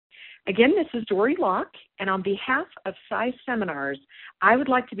Again, this is Dory Locke, and on behalf of Sci Seminars, I would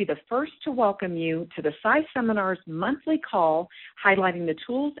like to be the first to welcome you to the Sci Seminars monthly call highlighting the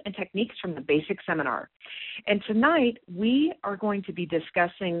tools and techniques from the basic seminar. And tonight, we are going to be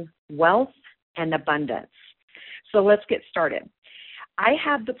discussing wealth and abundance. So let's get started. I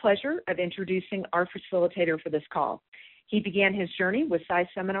have the pleasure of introducing our facilitator for this call. He began his journey with Sci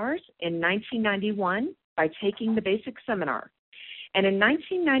Seminars in 1991 by taking the basic seminar. And in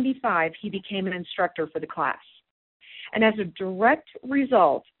 1995, he became an instructor for the class. And as a direct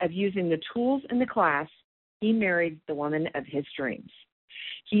result of using the tools in the class, he married the woman of his dreams.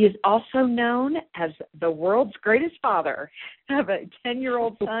 He is also known as the world's greatest father of a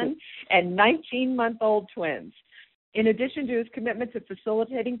 10-year-old son and 19-month-old twins. In addition to his commitment to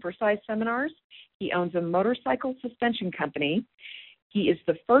facilitating for Sci Seminars, he owns a motorcycle suspension company. He is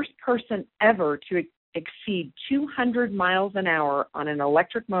the first person ever to exceed 200 miles an hour on an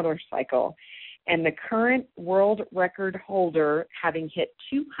electric motorcycle, and the current world record holder having hit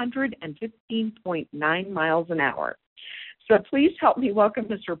 215.9 miles an hour. So please help me welcome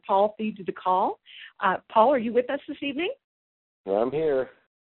Mr. Paul Thede to the call. Paul, are you with us this evening? I'm here.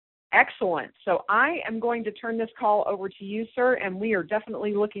 Excellent. So I am going to turn this call over to you, sir, and we are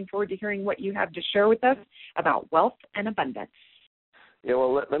definitely looking forward to hearing what you have to share with us about wealth and abundance. Yeah,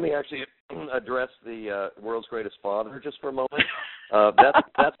 well, let me actually address the world's greatest father just for a moment.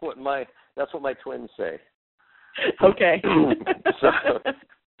 That's what my twins say. Okay. So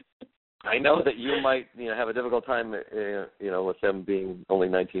I know that you might have a difficult time with them being only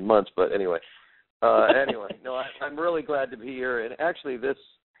 19 months, but anyway, I'm really glad to be here. And actually, this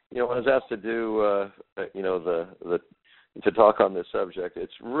when I was asked to do to talk on this subject,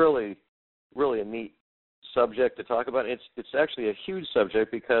 it's really a neat subject to talk about. It's actually a huge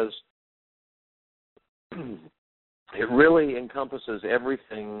subject because it really encompasses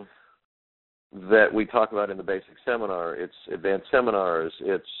everything that we talk about in the basic seminar. It's advanced seminars.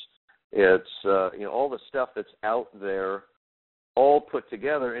 It's all the stuff that's out there, all put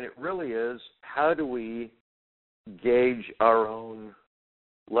together, and it really is how do we gauge our own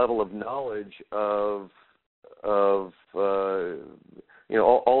level of knowledge of all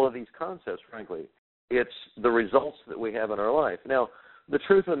of these concepts. Frankly, it's the results that we have in our life. Now, the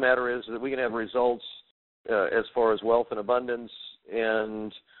truth of the matter is that we can have results as far as wealth and abundance,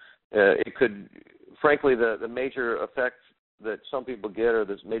 and it could, frankly, the major effect that some people get, or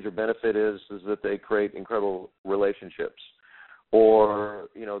this major benefit is that they create incredible relationships, or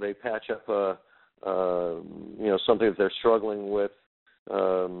they patch up something that they're struggling with,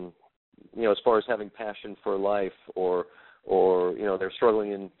 as far as having passion for life, or they're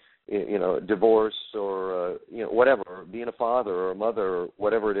struggling in divorce, or whatever, being a father or a mother or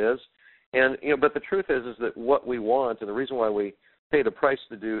whatever it is. And but the truth is that what we want, and the reason why we pay the price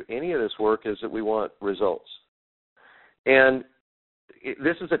to do any of this work, is that we want results. And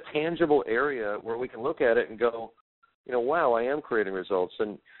this is a tangible area where we can look at it and go, wow, I am creating results.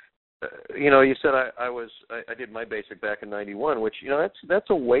 And you said I did my basic back in '91, which that's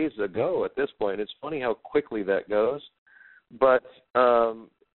a ways ago at this point. It's funny how quickly that goes, but I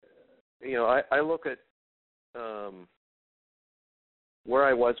look at where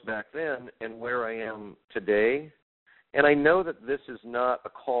I was back then and where I am today, and I know that this is not a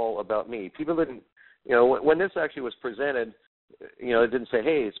call about me. People didn't, when this actually was presented, it didn't say,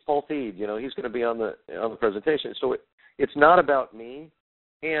 hey, it's Paul Thede, he's going to be on the presentation. So it's not about me,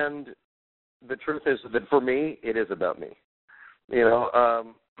 and the truth is that for me, it is about me,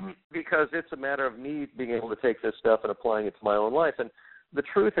 because it's a matter of me being able to take this stuff and applying it to my own life. And the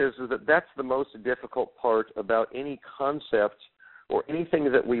truth is that that's the most difficult part about any concept or anything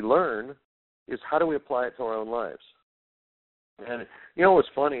that we learn, is how do we apply it to our own lives. And what's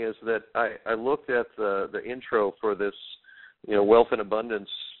funny is that I looked at the intro for this wealth and abundance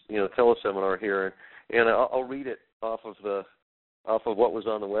teleseminar here, and I'll read it off of what was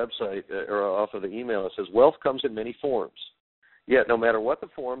on the website, or off of the email. It says, wealth comes in many forms, yet no matter what the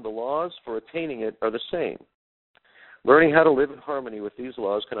form, the laws for attaining it are the same. Learning how to live in harmony with these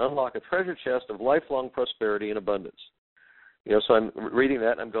laws can unlock a treasure chest of lifelong prosperity and abundance. So I'm reading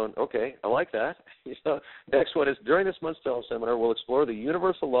that and I'm going, okay, I like that. Next one is, during this month's teleseminar, we'll explore the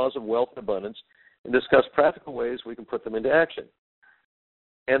universal laws of wealth and abundance and discuss practical ways we can put them into action.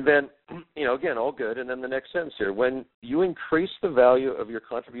 And then, again, all good. And then the next sentence here, when you increase the value of your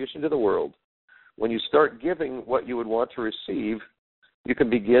contribution to the world, when you start giving what you would want to receive, you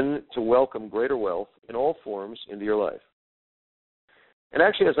can begin to welcome greater wealth in all forms into your life. And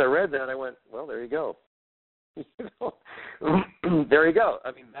actually, as I read that, I went, well, there you go. There you go.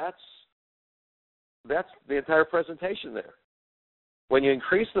 I mean, that's the entire presentation there. When you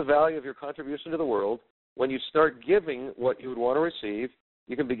increase the value of your contribution to the world, when you start giving what you would want to receive,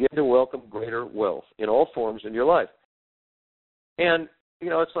 you can begin to welcome greater wealth in all forms in your life. And,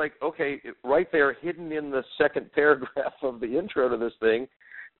 it's like, okay, right there, hidden in the second paragraph of the intro to this thing,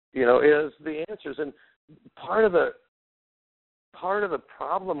 is the answers. And part of the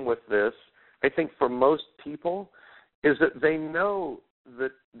problem with this, I think, for most people, is that they know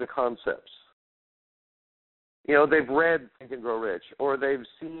the concepts. They've read Think and Grow Rich, or they've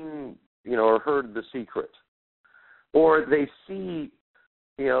seen, or heard The Secret, or they see,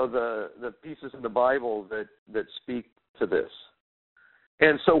 the pieces in the Bible that speak to this.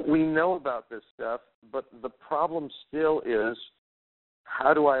 And so we know about this stuff, but the problem still is,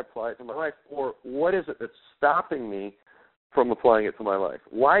 how do I apply it to my life? Or what is it that's stopping me from applying it to my life?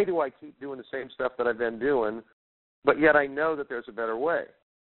 Why do I keep doing the same stuff that I've been doing, but yet I know that there's a better way,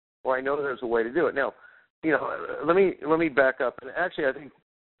 or I know that there's a way to do it? Now, let me back up. And actually, I think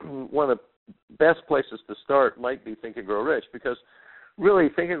one of the best places to start might be Think and Grow Rich, because really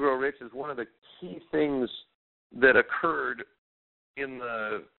Think and Grow Rich is one of the key things that occurred in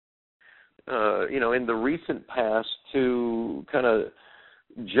the in the recent past to kind of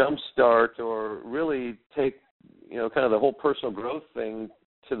jumpstart or really take kind of the whole personal growth thing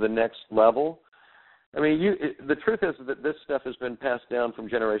to the next level. I mean, the truth is that this stuff has been passed down from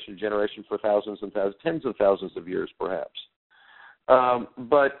generation to generation for thousands and thousands, tens of thousands of years, perhaps.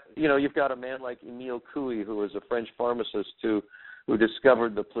 But you've got a man like Emile Coué, who was a French pharmacist who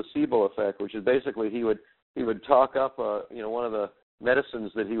discovered the placebo effect, which is basically he would talk up one of the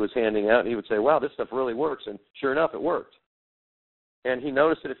medicines that he was handing out, and he would say, "Wow, this stuff really works," and sure enough, it worked. And he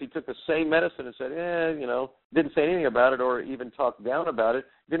noticed that if he took the same medicine and said, didn't say anything about it or even talked down about it,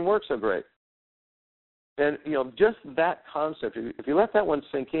 it didn't work so great. And, just that concept, if you let that one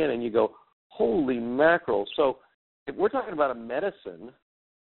sink in and you go, holy mackerel. So if we're talking about a medicine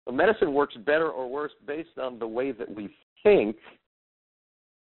works better or worse based on the way that we think.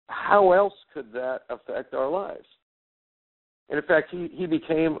 How else could that affect our lives? And in fact, he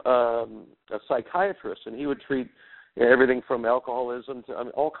became a psychiatrist, and he would treat everything from alcoholism to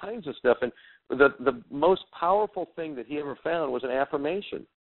all kinds of stuff. And the most powerful thing that he ever found was an affirmation.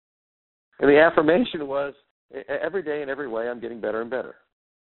 And the affirmation was, every day in every way I'm getting better and better.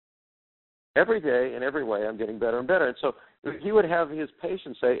 Every day in every way I'm getting better and better. And so he would have his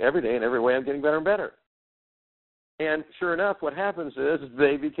patients say, every day in every way I'm getting better and better. And sure enough, what happens is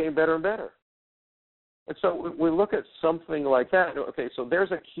they became better and better. And so we look at something like that. Okay, so there's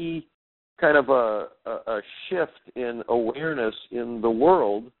a key kind of a shift in awareness in the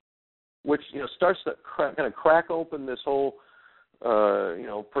world, which starts to kind of crack open this whole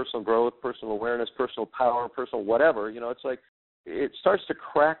personal growth, personal awareness, personal power, personal whatever. It's like it starts to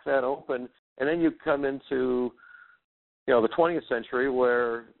crack that open, and then you come into the 20th century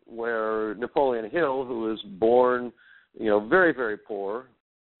where Napoleon Hill, who was born very, very poor,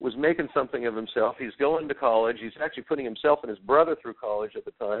 was making something of himself. He's going to college. He's actually putting himself and his brother through college at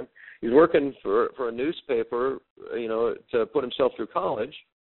the time. He's working for a newspaper, to put himself through college.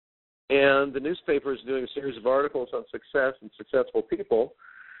 And the newspaper is doing a series of articles on success and successful people.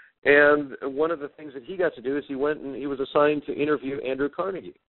 And one of the things that he got to do is he went and he was assigned to interview Andrew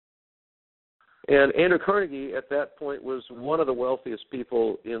Carnegie. And Andrew Carnegie at that point was one of the wealthiest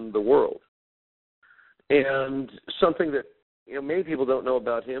people in the world. And something that many people don't know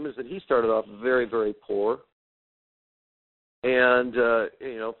about him is that he started off very, very poor, and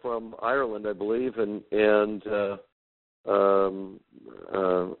from Ireland, I believe, and Ireland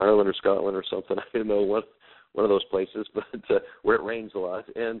or Scotland or something. I don't know one of those places, but where it rains a lot.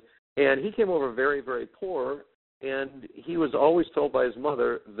 And he came over very, very poor, and he was always told by his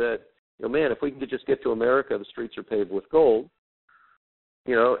mother that, man, if we can just get to America, the streets are paved with gold.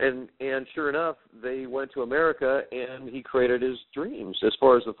 And sure enough, they went to America, and he created his dreams as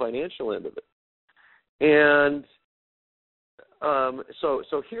far as the financial end of it. And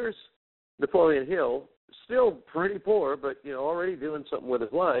so here's Napoleon Hill, still pretty poor, but already doing something with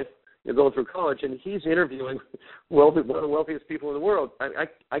his life, going through college, and he's interviewing one of the wealthiest people in the world.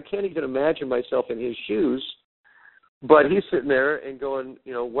 I can't even imagine myself in his shoes, but he's sitting there and going,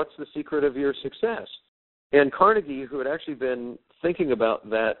 what's the secret of your success? And Carnegie, who had actually been thinking about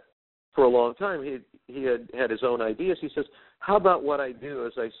that for a long time, he had his own ideas. He says, how about what I do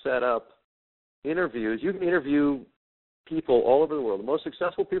is I set up interviews. You can interview people all over the world, the most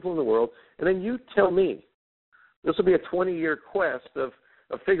successful people in the world, and then you tell me. This will be a 20-year quest of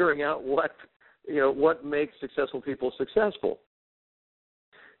figuring out what makes successful people successful.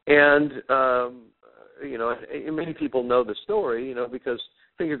 And many people know the story, because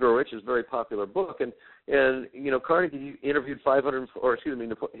Think and Grow Rich is a very popular book, and Carnegie interviewed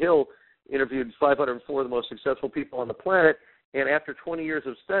Hill interviewed 504 of the most successful people on the planet, and after 20 years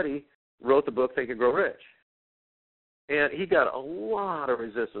of study, wrote the book Think and Grow Rich. And he got a lot of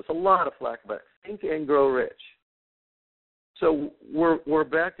resistance, a lot of flack about Think and Grow Rich. So we're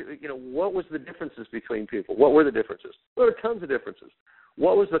back to, what was the differences between people? What were the differences? There were tons of differences.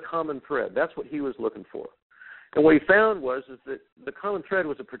 What was the common thread? That's what he was looking for. And what he found is that the common thread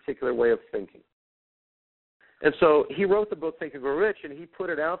was a particular way of thinking. And so he wrote the book Think and Grow Rich, and he put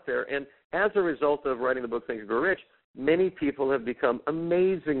it out there. And as a result of writing the book Think and Grow Rich, many people have become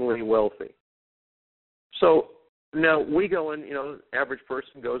amazingly wealthy. So now we go and, average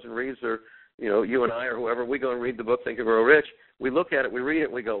person goes and reads, or, you and I or whoever, we go and read the book Think and Grow Rich. We look at it, we read it,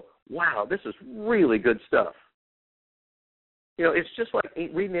 and we go, wow, this is really good stuff. It's just like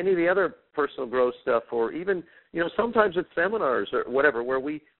reading any of the other personal growth stuff, or even, sometimes it's seminars or whatever, where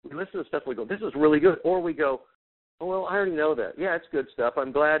we listen to stuff and we go, this is really good. Or we go, oh, well, I already know that. Yeah, it's good stuff.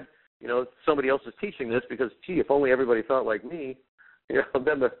 I'm glad, somebody else is teaching this because, gee, if only everybody thought like me,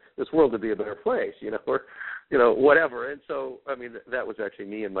 then this world would be a better place, or, whatever. And so, that was actually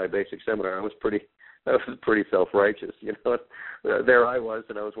me in my basic seminar. I was pretty self-righteous, There I was,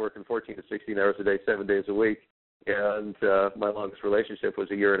 and I was working 14 to 16 hours a day, 7 days a week. And my longest relationship was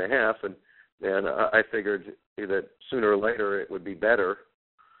a year and a half, and I figured that sooner or later it would be better.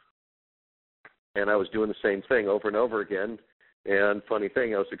 And I was doing the same thing over and over again. And funny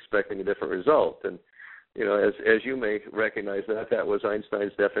thing, I was expecting a different result. And as you may recognize, that was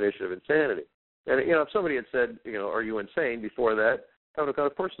Einstein's definition of insanity. And if somebody had said, are you insane before that, I would have gone,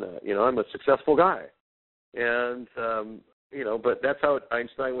 of course not. I'm a successful guy, and but that's how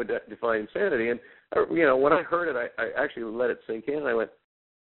Einstein would define insanity. And when I heard it, I actually let it sink in, and I went,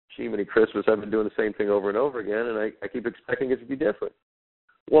 gee, many Christmas, I've been doing the same thing over and over again, and I keep expecting it to be different.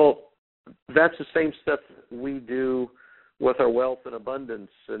 Well, that's the same stuff we do with our wealth and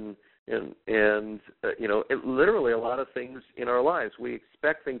abundance, and literally a lot of things in our lives. We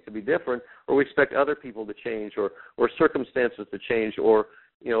expect things to be different, or we expect other people to change, or circumstances to change, or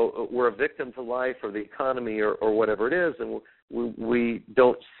we're a victim to life or the economy or whatever it is, and we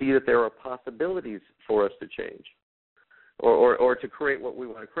don't see that there are possibilities for us to change or to create what we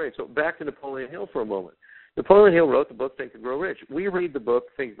want to create. So back to Napoleon Hill for a moment. Napoleon Hill wrote the book Think and Grow Rich. We read the book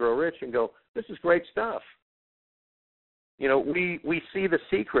Think and Grow Rich and go, this is great stuff. We see The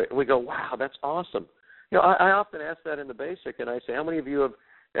Secret and we go, wow, that's awesome. I often ask that in the basic, and I say, how many of you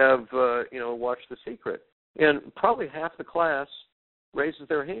have watched The Secret? And probably half the class raises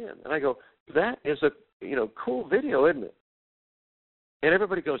their hand, and I go, that is a cool video, isn't it? And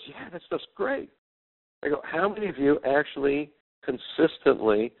everybody goes, yeah, that stuff's great. I go, how many of you actually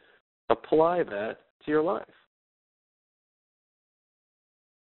consistently apply that to your life?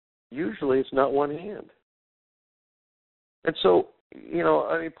 Usually it's not one hand. And so,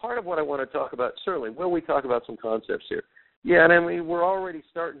 part of what I want to talk about, certainly, we talk about some concepts here. Yeah, and we're already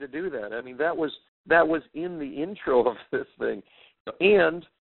starting to do that. That was in the intro of this thing. And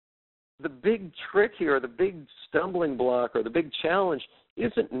the big trick here, the big stumbling block or the big challenge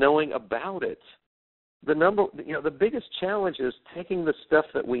isn't knowing about it. The biggest challenge is taking the stuff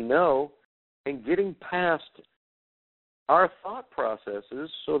that we know and getting past our thought processes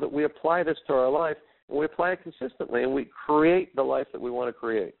so that we apply this to our life, and we apply it consistently, and we create the life that we want to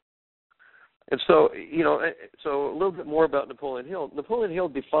create. And so, so a little bit more about Napoleon Hill. Napoleon Hill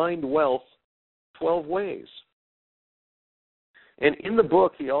defined wealth 12 ways. And in the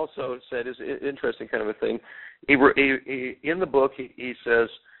book, he also said, is an interesting kind of a thing. In the book, he says,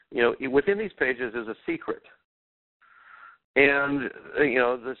 within these pages is a secret. And,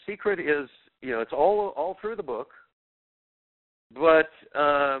 the secret is, it's all through the book. But,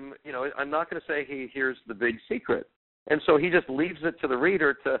 I'm not going to say here's the big secret. And so he just leaves it to the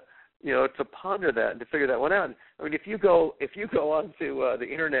reader to ponder that and to figure that one out. If you go onto the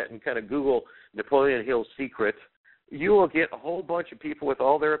internet and kind of Google Napoleon Hill secret, you will get a whole bunch of people with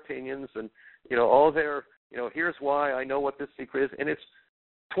all their opinions and, all their, here's why I know what this secret is. And it's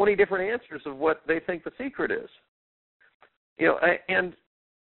 20 different answers of what they think the secret is. And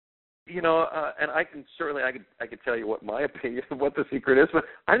I can certainly, I could tell you what my opinion of what the secret is, but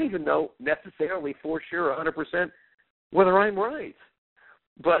I don't even know necessarily for sure 100% whether I'm right.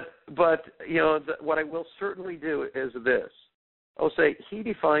 But what I will certainly do is this. I'll say he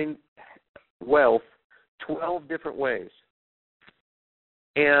defined wealth 12 different ways.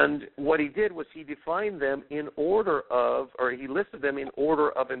 And what he did was he defined them he listed them in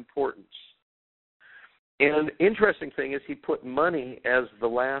order of importance. And interesting thing is he put money as the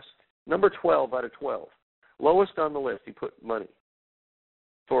last, number 12 out of 12. Lowest on the list, he put money.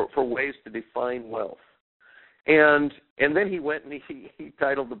 for ways to define wealth. And then he went and he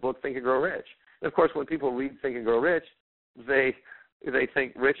titled the book Think and Grow Rich. And of course, when people read Think and Grow Rich, they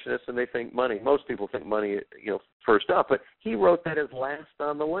think richness and they think money. Most people think money, first up, but he wrote that as last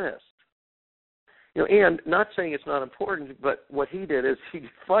on the list. And not saying it's not important, but what he did is he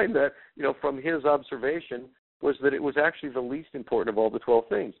defined that, from his observation, was that it was actually the least important of all the 12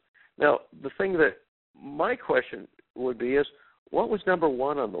 things. Now, the thing that my question would be is, what was number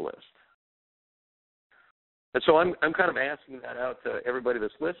one on the list? And so I'm kind of asking that out to everybody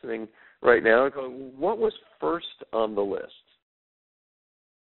that's listening right now. Going, what was first on the list?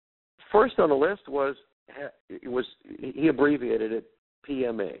 First on the list he abbreviated it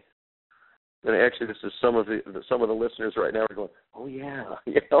PMA. And actually, this is some of the listeners right now are going, oh yeah,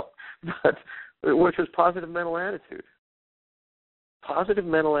 but which is positive mental attitude. Positive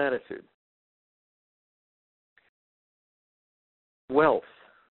mental attitude. Wealth.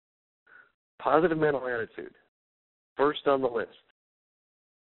 Positive mental attitude. First on the list.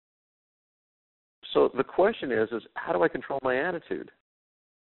 So the question is how do I control my attitude?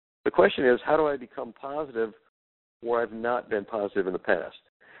 The question is, how do I become positive where I've not been positive in the past?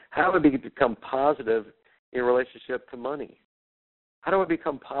 How do I become positive in relationship to money? How do I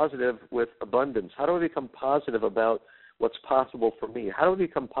become positive with abundance? How do I become positive about what's possible for me? How do I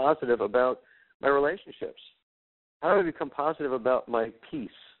become positive about my relationships? How do I become positive about my peace?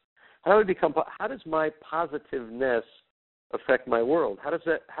 How does my positiveness affect my world? How does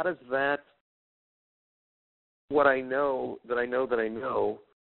that what I know that I know that I know,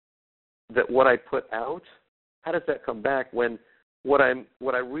 that what I put out, how does that come back when what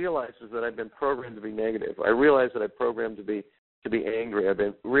I realize is that I've been programmed to be negative. I realize that I'm programmed to be angry.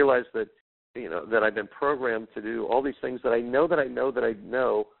 Realize that that I've been programmed to do all these things that I know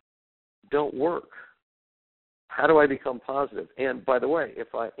don't work. How do I become positive? And by the way,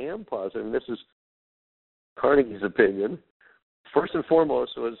 if I am positive, and this is Carnegie's opinion, first and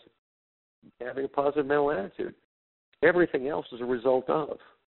foremost was having a positive mental attitude. Everything else is a result of.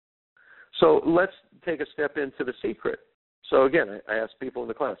 So let's take a step into The Secret. So again, I ask people in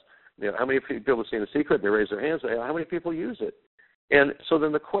the class, how many people have seen The Secret? They raise their hands. How many people use it? And so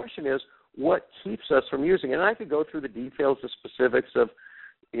then the question is, what keeps us from using it? And I could go through the details, the specifics of,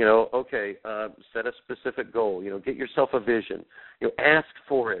 set a specific goal. Get yourself a vision. Ask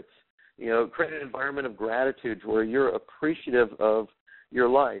for it. Create an environment of gratitude where you're appreciative of your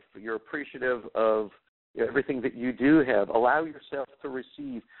life. You're appreciative of everything that you do have. Allow yourself to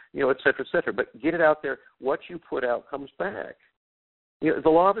receive, et cetera, et cetera. But get it out there. What you put out comes back. The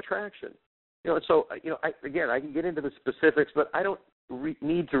law of attraction. So, I can get into the specifics, but I don't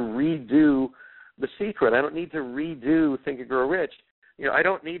need to redo The Secret. I don't need to redo Think and Grow Rich. I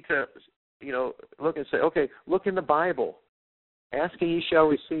don't need to, look and say, okay, look in the Bible. Ask and ye shall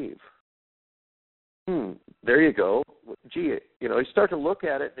receive. There you go. Gee, you start to look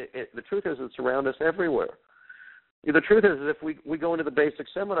at it, the truth is it's around us everywhere. The truth is if we go into the basic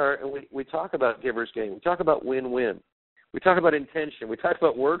seminar and we talk about giver's gain, we talk about win-win, we talk about intention, we talk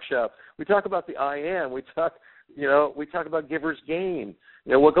about workshop, we talk about the I am, we talk about giver's gain,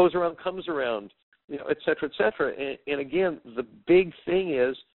 what goes around comes around, et cetera, et cetera. And again, the big thing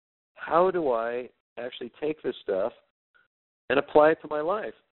is, how do I actually take this stuff and apply it to my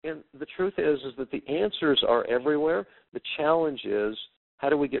life? And the truth is that the answers are everywhere. The challenge is, how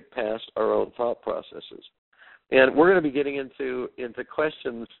do we get past our own thought processes? And we're going to be getting into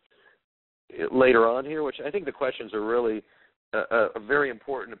questions later on here, which I think the questions are really a very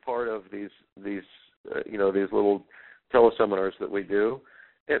important part of these little teleseminars that we do,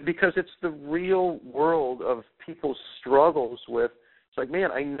 because it's the real world of people's struggles with. It's like,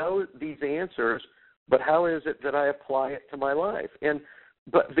 man, I know these answers, but how is it that I apply it to my life?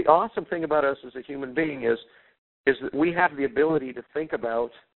 But the awesome thing about us as a human being is that we have the ability to think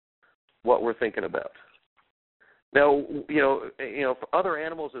about what we're thinking about. Now, for other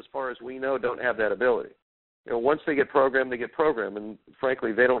animals, as far as we know, don't have that ability. Once they get programmed, and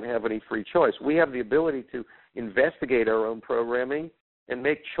frankly, they don't have any free choice. We have the ability to investigate our own programming and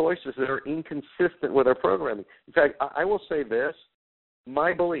make choices that are inconsistent with our programming. In fact, I will say this,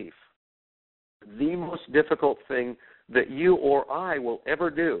 my belief, the most difficult thing that you or I will ever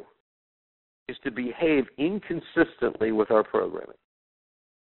do is to behave inconsistently with our programming.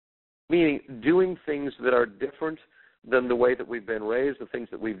 Meaning doing things that are different than the way that we've been raised, the things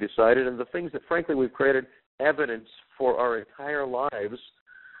that we've decided, and the things that, frankly, we've created evidence for our entire lives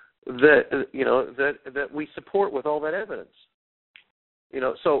that we support with all that evidence.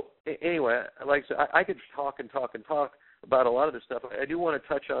 So anyway, like I said, I could talk about a lot of this stuff. I do want to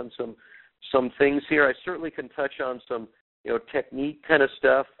touch on some things here. I certainly can touch on some technique kind of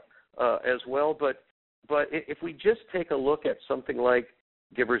stuff as well. But if we just take a look at something like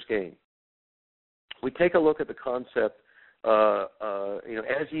Giver's Gain, we take a look at the concept,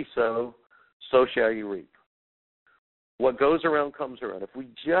 as ye sow, so shall you reap. What goes around comes around. If we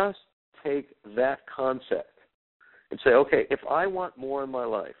just take that concept and say, okay, if I want more in my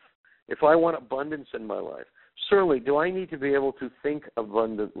life, if I want abundance in my life, certainly, do I need to be able to think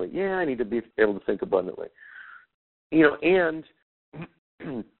abundantly? Yeah, I need to be able to think abundantly. And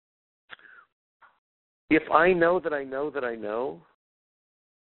if I know that I know that I know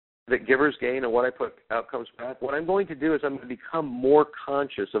that Giver's Gain and what I put out comes back, what I'm going to do is I'm going to become more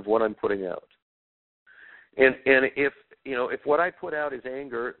conscious of what I'm putting out. And if what I put out is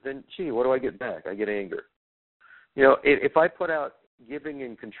anger, then what do I get back? I get anger. If I put out giving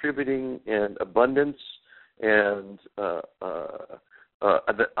and contributing and abundance and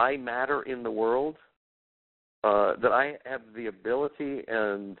that I matter in the world, that I have the ability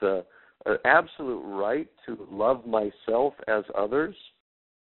and absolute right to love myself as others,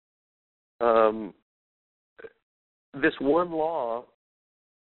 this one law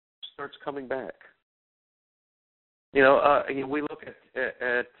starts coming back. We look at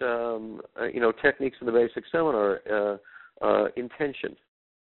techniques in the basic seminar, intention.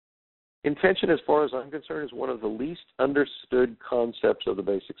 Intention, as far as I'm concerned, is one of the least understood concepts of the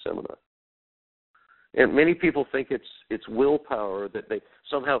basic seminar. And many people think it's willpower, that they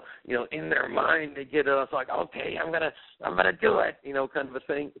somehow, in their mind they get it. It's like, okay, I'm gonna do it, kind of a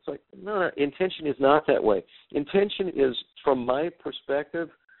thing. It's like, no, intention is not that way. Intention is, from my perspective,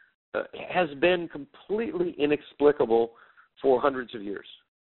 has been completely inexplicable for hundreds of years,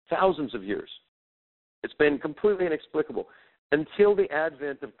 thousands of years. It's been completely inexplicable until the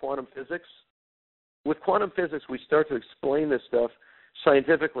advent of quantum physics. With quantum physics, we start to explain this stuff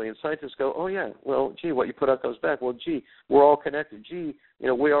scientifically, and scientists go, oh yeah, well, what you put out comes back. Well, we're all connected.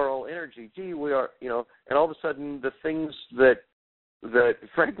 We are all energy. We are, and all of a sudden the things that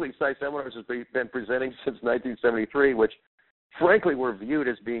frankly Psi Seminars has been presenting since 1973, which frankly were viewed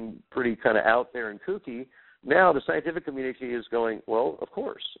as being pretty kind of out there and kooky. Now the scientific community is going, well, of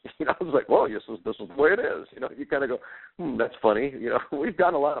course. I was like, well, this is the way it is. You kind of go, that's funny. We've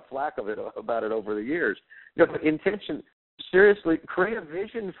gotten a lot of flack about it over the years. But intention, seriously, create a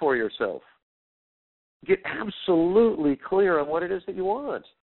vision for yourself. Get absolutely clear on what it is that you want.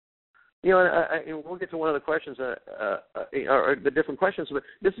 And we'll get to one of the questions, or the different questions, but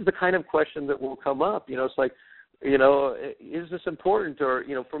this is the kind of question that will come up. It's like, is this important, or,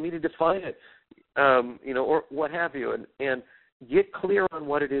 for me to define it, or what have you, and get clear on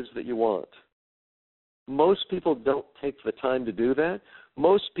what it is that you want. Most people don't take the time to do that.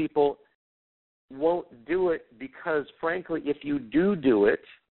 Most people won't do it because, frankly, if you do it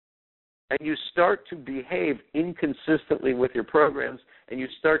and you start to behave inconsistently with your programs and you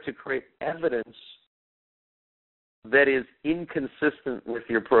start to create evidence that is inconsistent with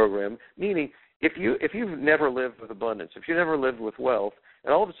your program, meaning if you've never lived with abundance, if you've never lived with wealth,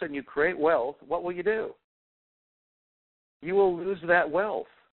 and all of a sudden you create wealth, what will you do? You will lose that wealth.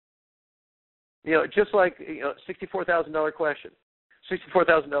 Just like, $64,000 question.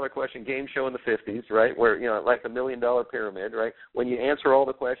 $64,000 question, game show in the 50s, right, where, like the $1 million pyramid, right? When you answer all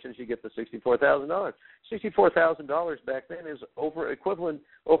the questions, you get the $64,000. $64,000 back then is equivalent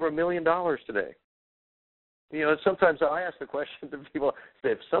over $1 million today. Sometimes I ask the question to people,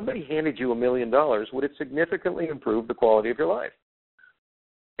 if somebody handed you $1 million, would it significantly improve the quality of your life?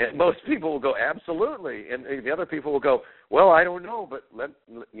 And most people will go, absolutely. And the other people will go, well, I don't know, but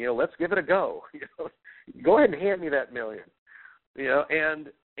let's give it a go. Go ahead and hand me that $1 million.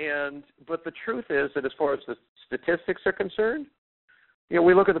 But the truth is that as far as the statistics are concerned,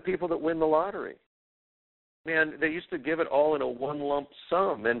 we look at the people that win the lottery. Man, they used to give it all in a one lump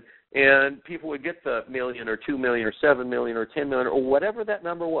sum, and people would get the $1 million or $2 million or $7 million or $10 million or whatever that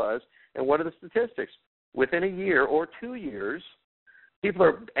number was. And what are the statistics? Within a year or 2 years, people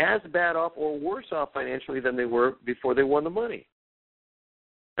are as bad off or worse off financially than they were before they won the money.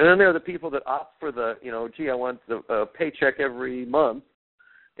 And then there are the people that opt for the, I want the paycheck every month,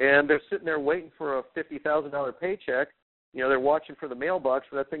 and they're sitting there waiting for a $50,000 paycheck. They're watching for the mailbox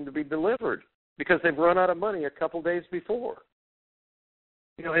for that thing to be delivered because they've run out of money a couple days before.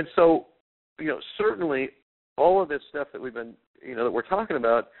 And so, certainly all of this stuff that we've been, that we're talking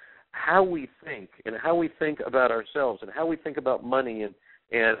about, how we think and how we think about ourselves and how we think about money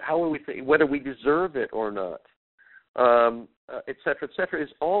and how we think, whether we deserve it or not, et cetera, is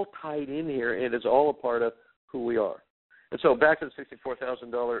all tied in here, and it is all a part of who we are. And so back to the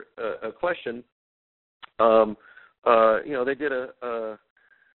 $64,000 question, they did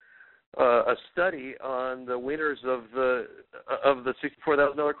a study on the winners of the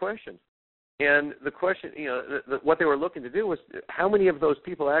 $64,000 question. And the question, what they were looking to do was how many of those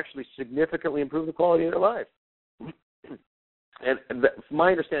people actually significantly improved the quality of their life. And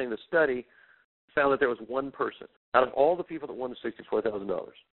my understanding of the study found that there was one person out of all the people that won the $64,000.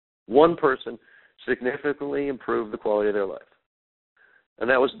 One person significantly improved the quality of their life, and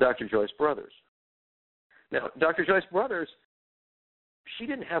that was Dr. Joyce Brothers. Now, Dr. Joyce Brothers, she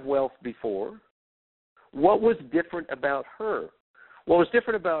didn't have wealth before. What was different about her? What was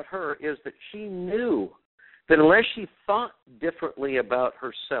different about her is that she knew that unless she thought differently about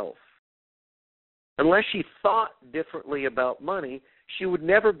herself, unless she thought differently about money, she would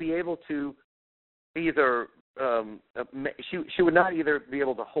never be able to either she would not either be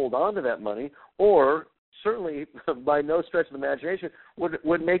able to hold on to that money, or certainly by no stretch of the imagination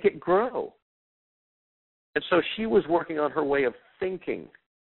would make it grow. And so she was working on her way of thinking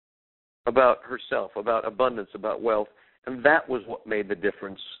about herself, about abundance, about wealth, and that was what made the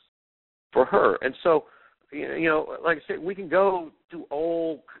difference for her. And so, like I said, we can go to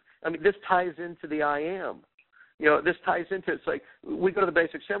this ties into the I am. This ties into, it's like we go to the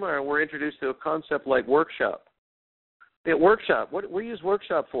basic seminar and we're introduced to a concept like workshop. Workshop. What do you use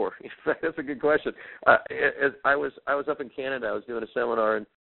workshop for? That's a good question. I was up in Canada. I was doing a seminar, and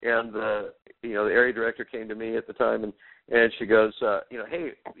the area director came to me at the time, and she goes,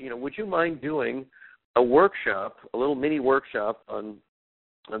 hey, would you mind doing a workshop, a little mini workshop on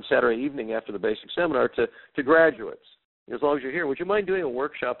Saturday evening after the basic seminar to graduates? As long as you're here, would you mind doing a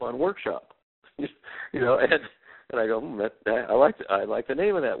workshop on workshop? And I go, I like the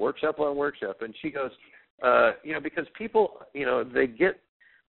name of that, workshop on workshop. And she goes, because people, they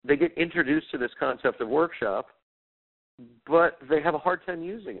get introduced to this concept of workshop, but they have a hard time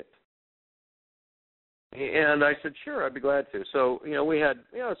using it. And I said, sure, I'd be glad to. So, we had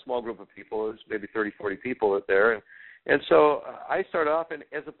a small group of people. It was maybe 30, 40 people out there. And so I start off, and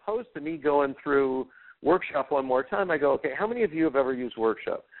as opposed to me going through workshop one more time, I go, okay, how many of you have ever used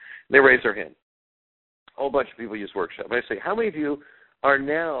workshop? They raise their hand. A whole bunch of people use workshop. I say, how many of you are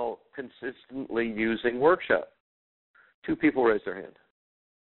now consistently using workshop? 2 people raised their hand.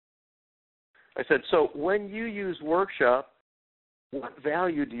 I said, so when you use workshop, what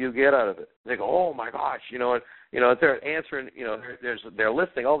value do you get out of it? They go, oh my gosh, they're answering, they're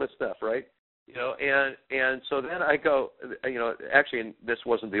listing all this stuff, right? And so then I go, actually, and this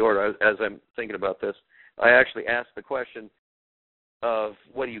wasn't the order. As I'm thinking about this, I actually asked the question of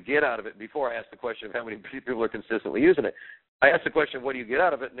what do you get out of it before I asked the question of how many people are consistently using it. I asked the question, what do you get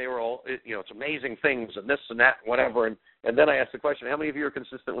out of it? And they were all, it's amazing things and this and that, whatever. And then I asked the question, how many of you are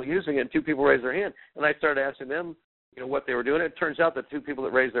consistently using it? And 2 people raised their hand. And I started asking them, what they were doing. It turns out that 2 people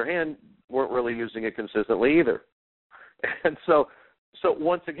that raised their hand weren't really using it consistently either. And so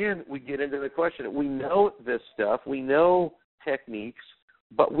once again, we get into the question. We know this stuff. We know techniques,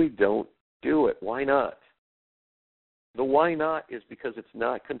 but we don't do it. Why not? The why not is because it's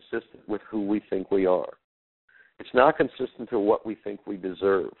not consistent with who we think we are. It's not consistent to what we think we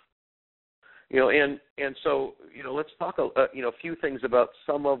deserve. And so, let's talk a few things about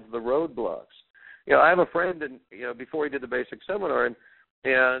some of the roadblocks. I have a friend, and before he did the basic seminar,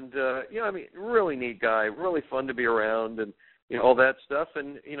 and really neat guy, really fun to be around, and all that stuff,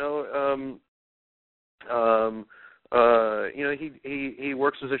 and he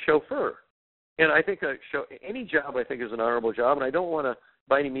works as a chauffeur. And I think any job, I think, is an honorable job, and I don't want to,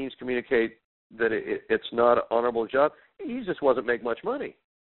 by any means, communicate that it's not an honorable job. He just wasn't making much money.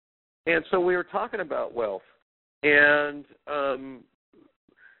 And so we were talking about wealth, and,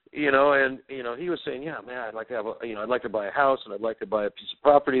 he was saying, yeah, man, I'd like to have I'd like to buy a house, and I'd like to buy a piece of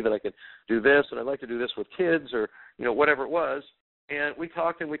property that I could do this, and I'd like to do this with kids, or, whatever it was. And we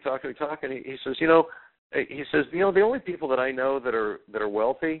talked, and he says, the only people that I know that are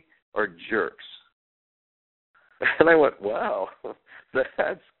wealthy are jerks. And I went, wow,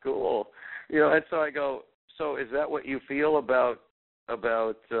 that's cool. And so I go, so is that what you feel about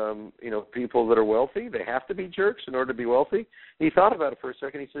people that are wealthy? They have to be jerks in order to be wealthy? He thought about it for a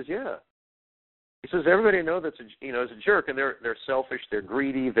second. He says, yeah. He says, everybody I know that's is a jerk, and they're selfish, they're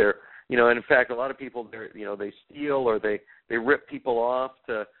greedy, and in fact, a lot of people, they steal, or they rip people off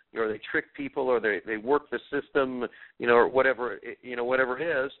to, or they trick people, or they work the system, or whatever it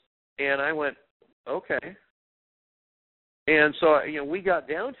is. And I went, okay. And so, we got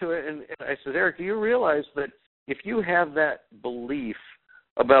down to it, and I said, Eric, do you realize that if you have that belief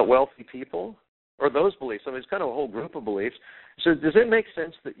about wealthy people, or those beliefs, it's kind of a whole group of beliefs, so does it make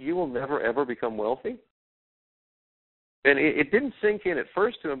sense that you will never, ever become wealthy? And it didn't sink in at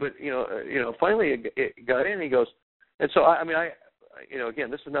first to him, but, finally it got in, and he goes, and so,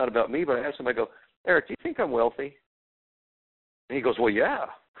 again, this is not about me, but I asked him, I go, Eric, do you think I'm wealthy? And he goes, well, yeah.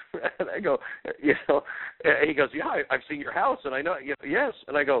 And I go, and he goes, yeah, I've seen your house, and I know, yes.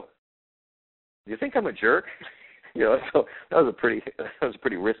 And I go, do you think I'm a jerk? So that was a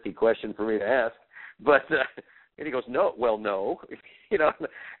pretty risky question for me to ask. But and he goes, no, well, no,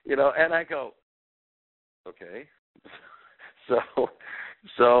 and I go, okay,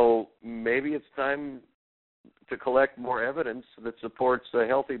 so maybe it's time to collect more evidence that supports a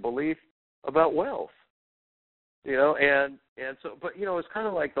healthy belief about wealth. And so, but it's kind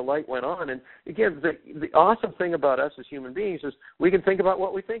of like the light went on. And again, the awesome thing about us as human beings is we can think about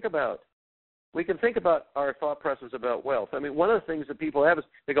what we think about. We can think about our thought process about wealth. I mean, one of the things that people have is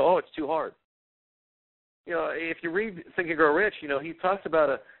they go, oh, it's too hard. If you read Think and Grow Rich, he talks about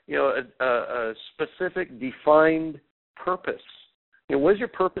a specific defined purpose. What is your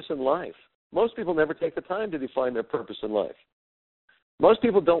purpose in life? Most people never take the time to define their purpose in life. Most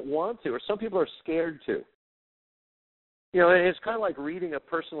people don't want to, or some people are scared to. It's kind of like reading a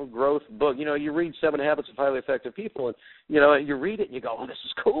personal growth book. You read 7 Habits of Highly Effective People, and you read it and you go, oh, this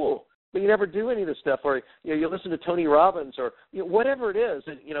is cool. But you never do any of this stuff. Or you listen to Tony Robbins, or whatever it is,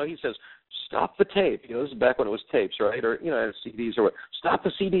 and he says, stop the tape. This is back when it was tapes, right? Or CDs or what. Stop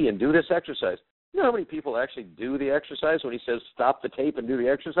the CD and do this exercise. You know how many people actually do the exercise when he says stop the tape and do the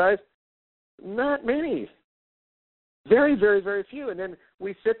exercise? Not many. Very, very, very few. And then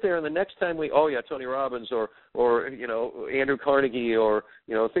we sit there, and the next time Tony Robbins or Andrew Carnegie or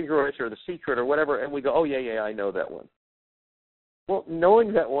Think and Grow Rich or The Secret or whatever, and we go, oh yeah, I know that one. Well,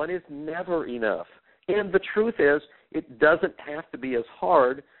 knowing that one is never enough. And the truth is, it doesn't have to be as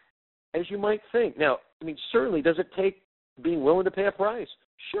hard as you might think. Now, I mean, certainly, does it take being willing to pay a price?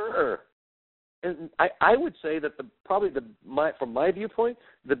 Sure. And I would say that from my viewpoint,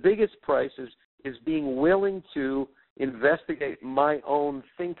 the biggest price is being willing to investigate my own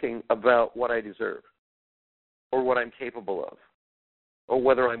thinking about what I deserve or what I'm capable of or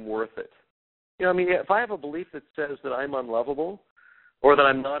whether I'm worth it. If I have a belief that says that I'm unlovable or that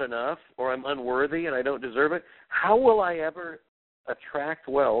I'm not enough or I'm unworthy and I don't deserve it, how will I ever attract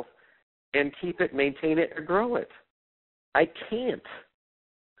wealth and keep it, maintain it, or grow it? I can't.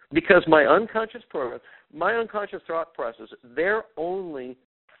 Because my unconscious thought process, their only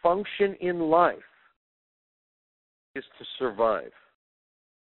function in life is to survive.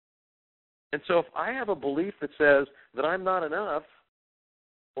 And so if I have a belief that says that I'm not enough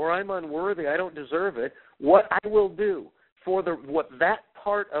or I'm unworthy, I don't deserve it, what I will do what that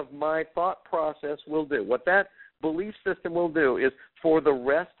part of my thought process will do, what that belief system will do is for the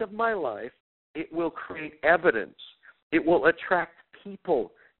rest of my life, it will create evidence. It will attract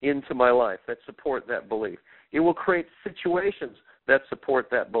people into my life that support that belief. It will create situations that support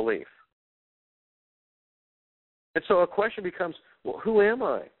that belief. And so a question becomes, well, who am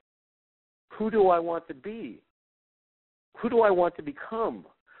I? Who do I want to be? Who do I want to become?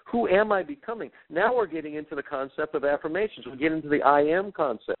 Who am I becoming? Now we're getting into the concept of affirmations. We get into the I am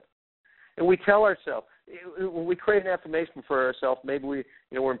concept. And we tell ourselves, when we create an affirmation for ourselves, maybe we're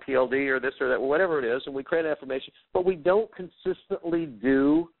in PLD or this or that, whatever it is, and we create an affirmation, but we don't consistently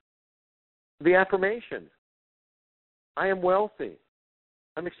do the affirmation. I am wealthy.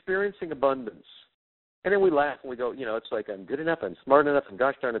 I'm experiencing abundance. And then we laugh and we go, it's like I'm good enough, I'm smart enough, and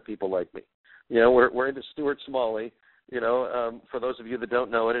gosh darn it, people like me. We're into Stuart Smalley. For those of you that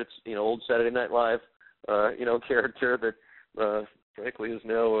don't know it, it's old Saturday Night Live, character that frankly is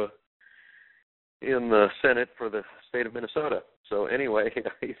now in the Senate for the state of Minnesota. So anyway,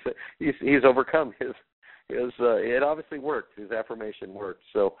 he's overcome his it obviously worked. His affirmation worked.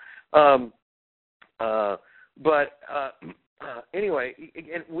 So, anyway,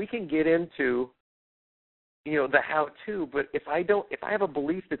 and we can get into the how-to, but if I have a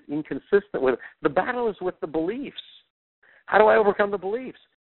belief that's inconsistent with it, the battle is with the beliefs. How do I overcome the beliefs?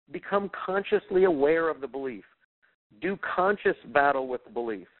 Become consciously aware of the belief. Do conscious battle with the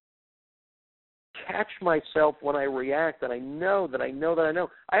belief. Catch myself when I react, and I know that I know that I know.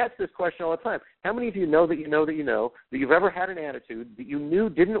 I ask this question all the time. How many of you know that you've ever had an attitude that you knew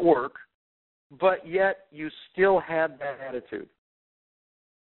didn't work, but yet you still had that attitude?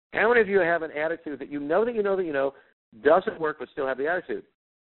 How many of you have an attitude that you know doesn't work, but still have the attitude?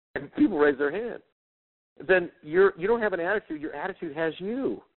 And people raise their hand. Then you don't have an attitude. Your attitude has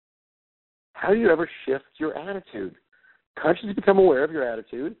you. How do you ever shift your attitude? Consciously become aware of your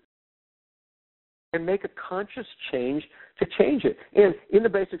attitude and make a conscious change to change it. And in the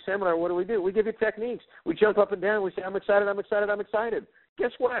basic seminar, what do? We give you techniques. We jump up and down. We say, I'm excited, I'm excited, I'm excited.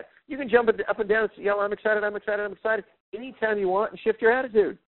 Guess what? You can jump up and down and yell, I'm excited, I'm excited, I'm excited, anytime you want and shift your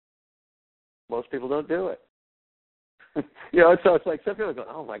attitude. Most people don't do it. So it's like some people go,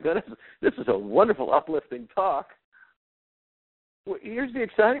 oh my goodness, this is a wonderful, uplifting talk. Well, here's the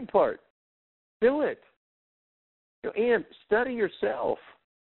exciting part. Do it. And study yourself.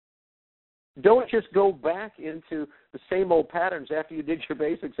 Don't just go back into the same old patterns after you did your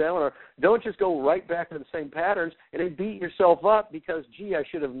basic seminar. Don't just go right back into the same patterns and then beat yourself up because, gee, I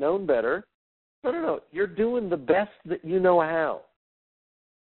should have known better. No. You're doing the best that you know how.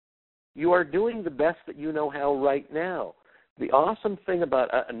 You are doing the best that you know how right now. Another awesome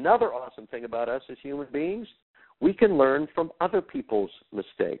thing about us as human beings, we can learn from other people's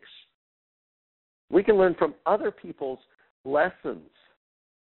mistakes. We can learn from other people's lessons.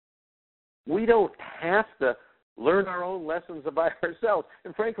 We don't have to learn our own lessons by ourselves.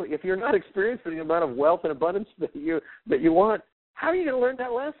 And frankly, if you're not experiencing the amount of wealth and abundance that you want, how are you going to learn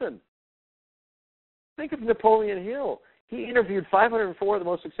that lesson? Think of Napoleon Hill. He interviewed 504 of the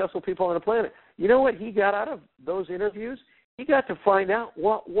most successful people on the planet. You know what he got out of those interviews? He got to find out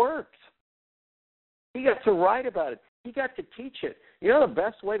what worked. He got to write about it. He got to teach it. You know the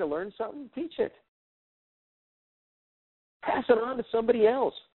best way to learn something? Teach it. Pass it on to somebody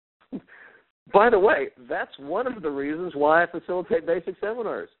else. By the way, that's one of the reasons why I facilitate basic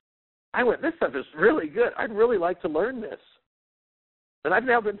seminars. I went, this stuff is really good. I'd really like to learn this. And I've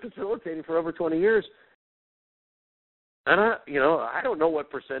now been facilitating for over 20 years. And I don't know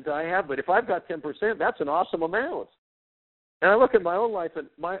what percent I have, but if I've got 10%, that's an awesome amount. And I look at my own life, and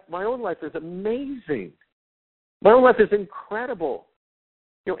my own life is amazing. My own life is incredible.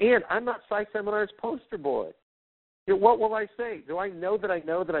 And I'm not PsySeminar's poster boy. What will I say? Do I know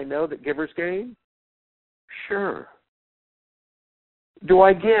that givers gain? Sure. Do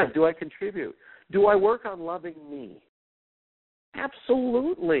I give? Do I contribute? Do I work on loving me?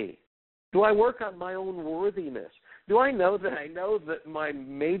 Absolutely. Do I work on my own worthiness? Do I know that my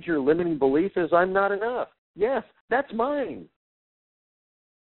major limiting belief is I'm not enough? Yes, that's mine.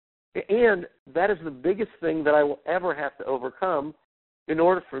 And that is the biggest thing that I will ever have to overcome in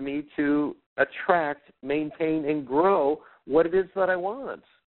order for me to attract, maintain, and grow what it is that I want.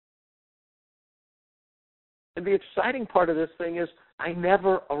 And the exciting part of this thing is I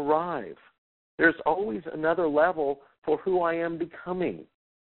never arrive. There's always another level for who I am becoming.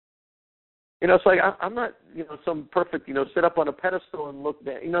 It's like I'm not, some perfect, sit up on a pedestal and look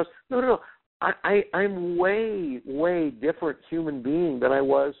down. No. I'm way, way different human being than I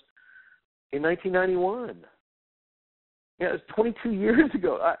was in 1991. It was 22 years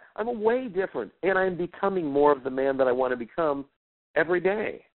ago. I'm way different, and I'm becoming more of the man that I want to become every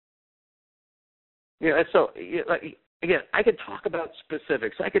day. So again, I could talk about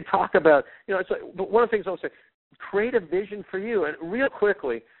specifics. I could talk about, but one of the things I'll say, create a vision for you. And real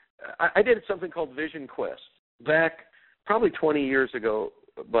quickly, I did something called Vision Quest back probably 20 years ago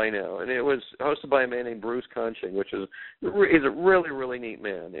by now, and it was hosted by a man named Bruce Conching, which is a really, really neat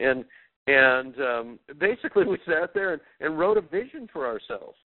man. And basically we sat there and wrote a vision for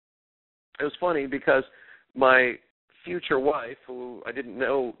ourselves. It was funny because my future wife, who I didn't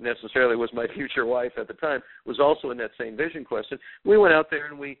know necessarily was my future wife at the time, was also in that same vision quest. And we went out there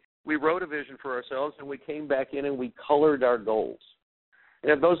and we wrote a vision for ourselves, and we came back in and we colored our goals.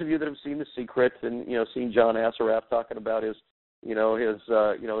 And those of you that have seen The Secret and seen John Assaraf talking about his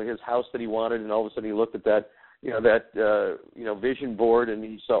house that he wanted, and all of a sudden he looked at that vision board and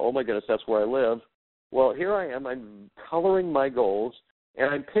he saw, oh my goodness, that's where I live. Well, here I am. I'm coloring my goals, and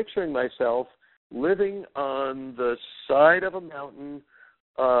I'm picturing myself living on the side of a mountain,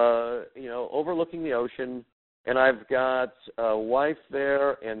 overlooking the ocean, and I've got a wife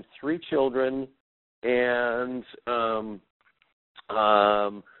there and 3 children, and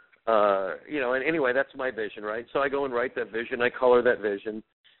and anyway, that's my vision, right? So I go and write that vision. I color that vision.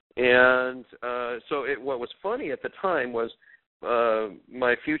 And what was funny at the time was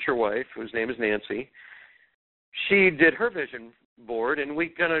my future wife, whose name is Nancy, she did her vision board, and we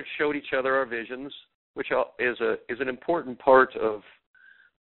kind of showed each other our visions, which is an important part of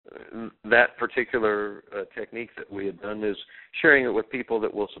that particular technique that we had done, is sharing it with people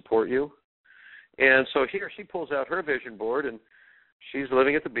that will support you. And so here she pulls out her vision board, and she's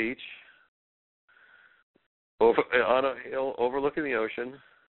living at the beach on a hill overlooking the ocean,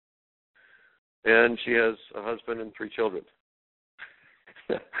 and she has a husband and 3 children.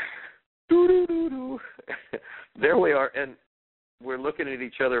 There we are, and we're looking at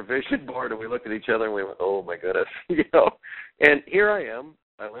each other, vision board, and we look at each other, and we went, oh, my goodness. And here I am.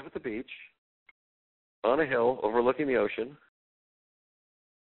 I live at the beach on a hill overlooking the ocean,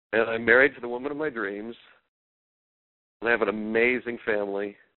 and I'm married to the woman of my dreams, and I have an amazing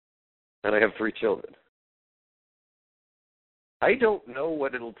family, and I have 3 children. I don't know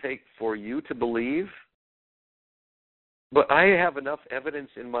what it'll take for you to believe, But I have enough evidence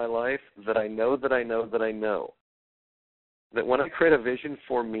in my life that I know that when I create a vision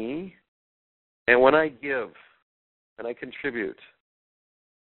for me, and when I give and I contribute,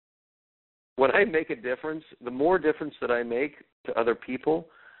 when I make a difference, the more difference that I make to other people,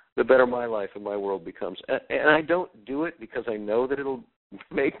 the better my life and my world becomes. And I don't do it because I know that it'll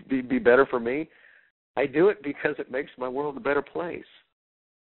be better for me. I do it because it makes my world a better place.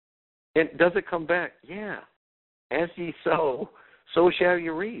 And does it come back? Yeah. As ye sow, so shall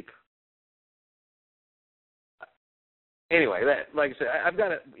you reap. Anyway, that, like I said, I've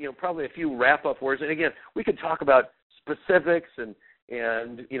got probably a few wrap-up words. And again, we could talk about specifics and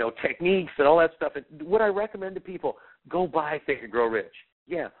techniques and all that stuff. And what I recommend to people, go buy Think and Grow Rich.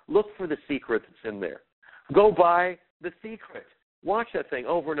 Yeah, look for the secret that's in there. Go buy The Secret. Watch that thing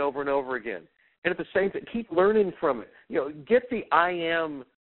over and over and over again. And at the same time, keep learning from it. Get the I Am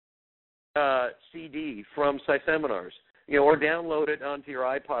CD from Seminars, or download it onto your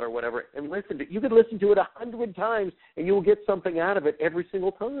iPod or whatever, and listen to it. You could listen to it 100 times, and you will get something out of it every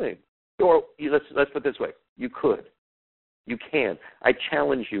single time. Or let's put it this way: you could, you can. I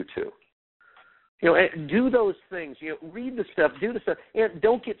challenge you to. And do those things. Read the stuff, do the stuff, and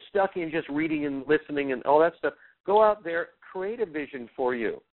don't get stuck in just reading and listening and all that stuff. Go out there, create a vision for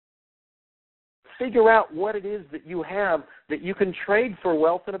you. Figure out what it is that you have that you can trade for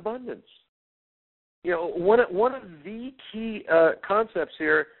wealth and abundance. One of the key concepts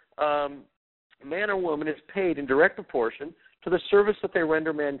here, man or woman is paid in direct proportion to the service that they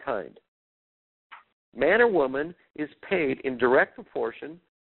render mankind. Man or woman is paid in direct proportion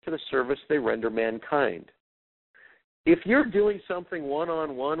to the service they render mankind. If you're doing something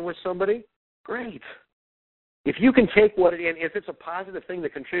one-on-one with somebody, great. If you can take if it's a positive thing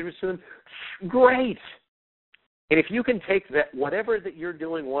that contributes to them, great. And if you can take that, whatever that you're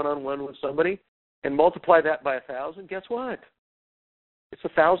doing one-on-one with somebody, and multiply that by 1,000, guess what? It's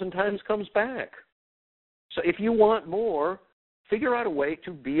 1,000 times comes back. So if you want more, figure out a way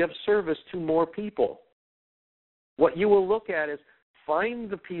to be of service to more people. What you will look at is find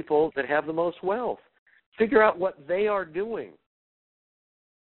the people that have the most wealth. Figure out what they are doing.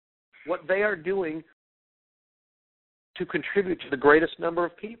 What they are doing to contribute to the greatest number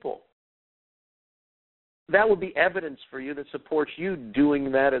of people. That would be evidence for you that supports you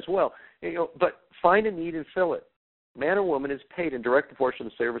doing that as well. But find a need and fill it. Man or woman is paid in direct proportion to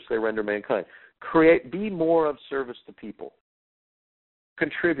the service they render mankind. Be more of service to people.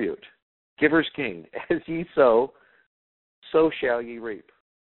 Contribute. Givers gain. As ye sow, so shall ye reap.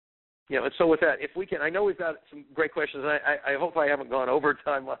 And so with that, if we can, I know we've got some great questions. I hope I haven't gone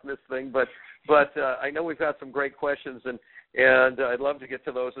overtime on this thing, but I know we've got some great questions, and I'd love to get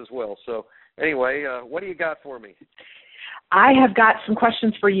to those as well. So anyway, what do you got for me? I have got some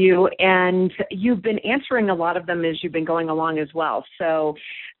questions for you, and you've been answering a lot of them as you've been going along as well. So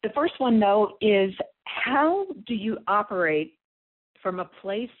the first one, though, is how do you operate from a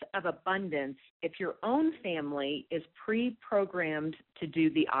place of abundance if your own family is pre-programmed to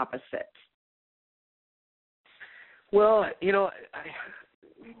do the opposite? Well, the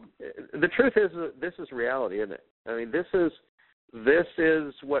truth is that this is reality, isn't it? I mean, this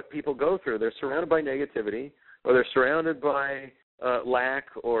is what people go through. They're surrounded by negativity, or they're surrounded by lack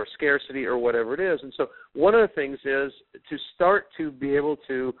or scarcity or whatever it is. And so one of the things is to start to be able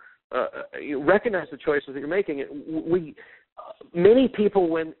to recognize the choices that you're making. Many people,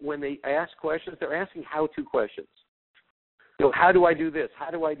 when they ask questions, they're asking how-to questions. How do I do this? How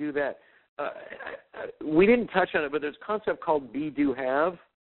do I do that? We didn't touch on it, but there's a concept called be, do, have.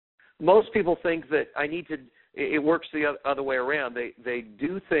 Most people think that it works the other way around. They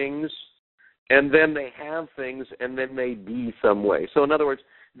do things, and then they have things, and then they be some way. So in other words,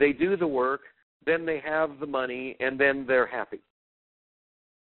 they do the work, then they have the money, and then they're happy.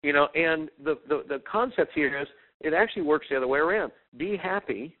 And the concept here is it actually works the other way around. Be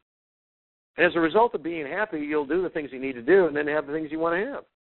happy. And as a result of being happy, you'll do the things you need to do, and then have the things you want to have.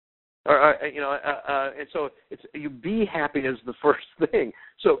 And so you be happy is the first thing.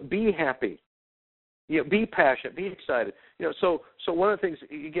 So be happy. Be passionate. Be excited. So one of the things,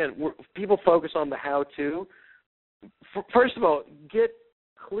 again, people focus on the how-to. First of all, get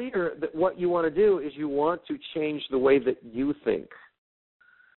clear that what you want to do is you want to change the way that you think.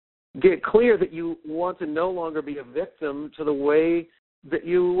 Get clear that you want to no longer be a victim to the way that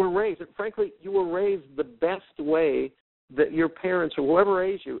you were raised. And frankly, you were raised the best way that your parents or whoever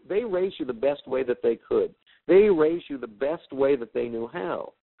raised you, they raised you the best way that they could. They raised you the best way that they knew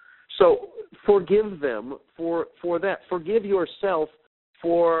how. So forgive them for that. Forgive yourself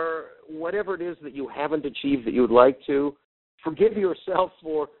for whatever it is that you haven't achieved that you would like to. Forgive yourself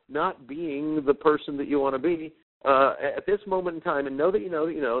for not being the person that you want to be. at this moment in time, and know that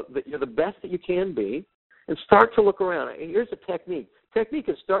you're the best that you can be, and start to look around. Here's a technique. Technique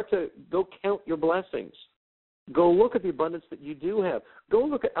is start to go count your blessings. Go look at the abundance that you do have. Go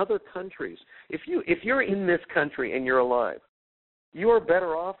look at other countries. If you're in this country and you're alive, you are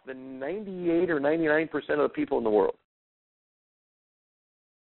better off than 98 or 99% of the people in the world.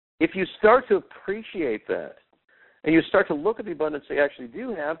 If you start to appreciate that, and you start to look at the abundance they actually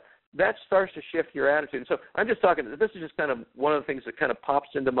do have, that starts to shift your attitude. So I'm just talking, this is just kind of one of the things that kind of pops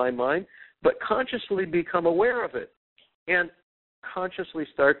into my mind, but consciously become aware of it and consciously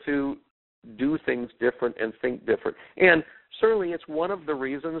start to do things different and think different. And certainly it's one of the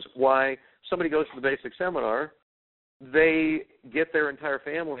reasons why somebody goes to the basic seminar, they get their entire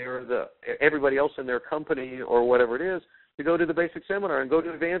family or everybody else in their company or whatever it is to go to the basic seminar and go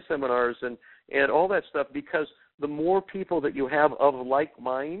to advanced seminars and all that stuff, because the more people that you have of like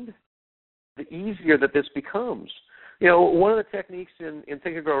mind, the easier that this becomes. One of the techniques in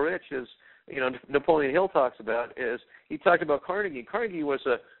Think and Grow Rich is, Napoleon Hill talks about is he talked about Carnegie. Carnegie was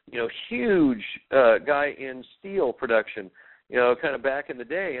a huge guy in steel production, kind of back in the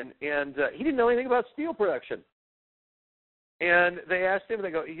day, and he didn't know anything about steel production. And they asked him,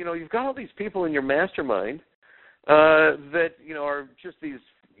 they go, you've got all these people in your mastermind that are just these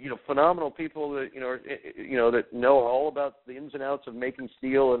phenomenal people that that know all about the ins and outs of making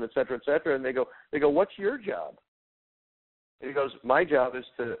steel and et cetera, and they go, what's your job? And he goes, my job is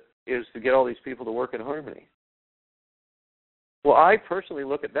to get all these people to work in harmony. Well, I personally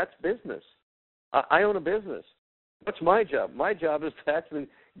look at that's business. I own a business. What's my job? My job is to actually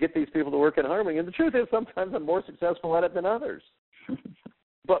get these people to work in harmony. And the truth is, sometimes I'm more successful at it than others.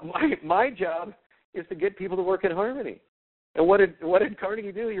 But my job is to get people to work in harmony. And what did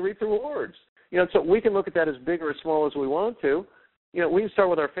Carnegie do? He reaped the rewards. So we can look at that as big or as small as we want to. We can start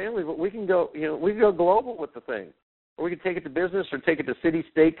with our family, but we can go global with the thing. Or we can take it to business or take it to city,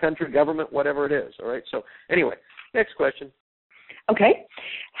 state, country, government, whatever it is. All right. So anyway, next question. Okay.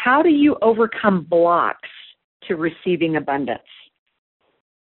 How do you overcome blocks to receiving abundance?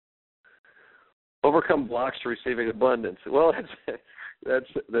 Overcome blocks to receiving abundance. Well, that's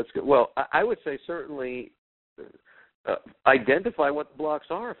good. Well, I would say certainly identify what the blocks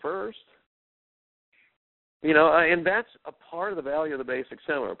are first. And that's a part of the value of the basic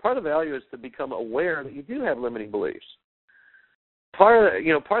seminar. Part of the value is to become aware that you do have limiting beliefs. Part of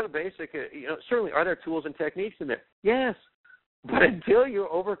the basic, certainly are there tools and techniques in there? Yes. But until you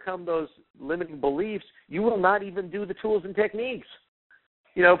overcome those limiting beliefs, you will not even do the tools and techniques.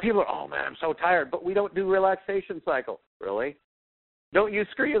 People are, oh man, I'm so tired, but we don't do relaxation cycle. Really? Don't use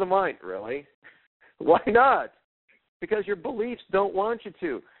screen of the mind. Really? Why not? Because your beliefs don't want you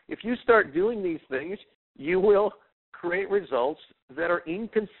to. If you start doing these things, you will create results that are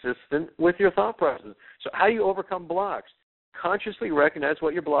inconsistent with your thought process. So how do you overcome blocks? Consciously recognize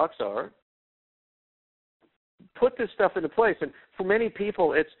what your blocks are. Put this stuff into place. And for many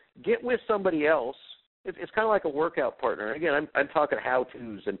people, it's get with somebody else. It's kind of like a workout partner. Again, I'm talking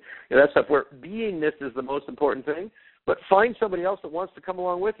how-tos and that stuff where beingness is the most important thing. But find somebody else that wants to come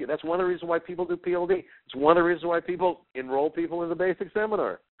along with you. That's one of the reasons why people do PLD. It's one of the reasons why people enroll people in the basic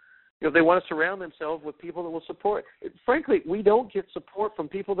seminar. They want to surround themselves with people that will support. Frankly, we don't get support from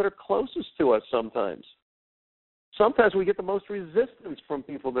people that are closest to us sometimes. Sometimes we get the most resistance from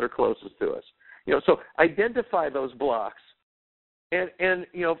people that are closest to us. So identify those blocks and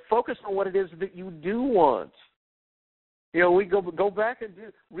focus on what it is that you do want. We go back and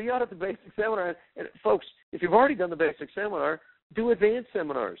re-audit the basic seminar. And folks, if you've already done the basic seminar, do advanced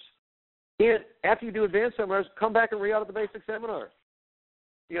seminars. And after you do advanced seminars, come back and re-audit the basic seminar.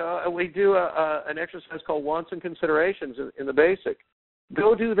 We do an exercise called wants and considerations in the basic.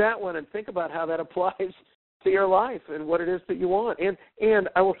 Go do that one and think about how that applies to your life and what it is that you want. And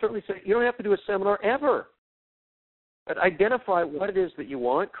I will certainly say you don't have to do a seminar ever. But identify what it is that you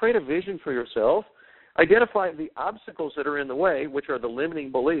want. Create a vision for yourself. Identify the obstacles that are in the way, which are the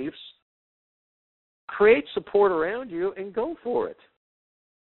limiting beliefs. Create support around you and go for it.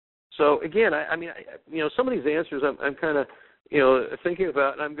 So again, some of these answers I'm kind of thinking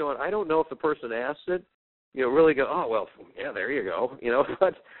about, and I'm going, I don't know if the person asked it, really go, oh well, yeah, there you go,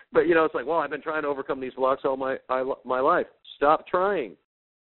 but it's like, well, I've been trying to overcome these blocks all my life. Stop trying.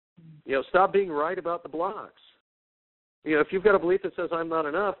 Stop being right about the blocks. If you've got a belief that says I'm not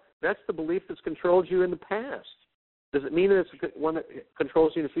enough, that's the belief that's controlled you in the past. Does it mean that it's one that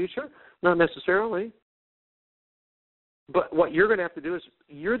controls you in the future? Not necessarily. But what you're going to have to do is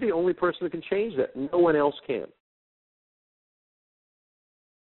you're the only person that can change that. No one else can.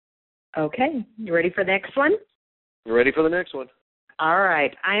 Okay. You ready for the next one? You ready for the next one? All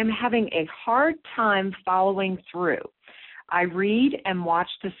right. I am having a hard time following through. I read and watch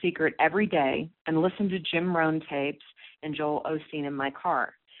The Secret every day and listen to Jim Rohn tapes and Joel Osteen in my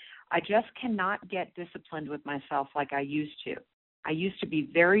car. I just cannot get disciplined with myself like I used to. I used to be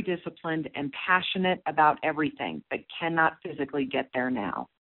very disciplined and passionate about everything, but cannot physically get there now.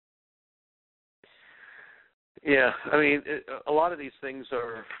 Yeah, I mean, a lot of these things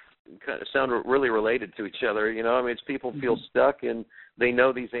are kind of sound really related to each other. You know, I mean, it's people feel stuck and they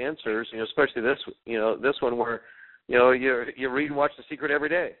know these answers. You know, especially this one where, you know, you read and watch The Secret every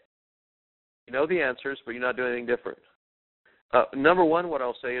day. You know the answers, but you're not doing anything different. Number one, what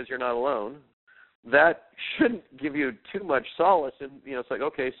I'll say is you're not alone. That shouldn't give you too much solace. And you know, it's like,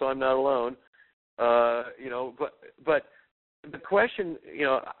 okay, so I'm not alone. You know, but the question, you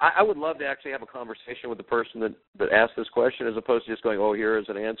know, I would love to actually have a conversation with the person that asked this question, as opposed to just going, oh, here is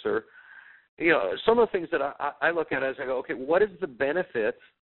an answer. You know, some of the things that I look at as I go, okay, what is the benefit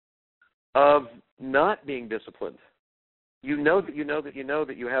of not being disciplined? You know that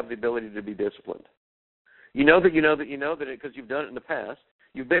you have the ability to be disciplined. You know that it because you've done it in the past.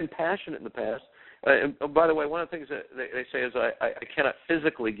 You've been passionate in the past. And by the way, one of the things that they say is I cannot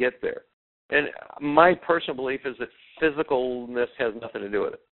physically get there. And my personal belief is that physicalness has nothing to do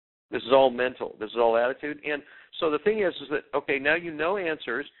with it. This is all mental. This is all attitude. And so the thing is that, okay, now you know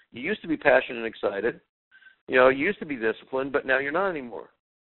answers. You used to be passionate and excited. You know, you used to be disciplined, but now you're not anymore.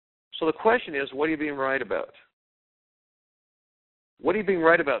 So the question is, what are you being right about? What are you being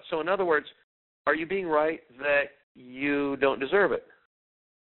right about? So in other words, are you being right that you don't deserve it?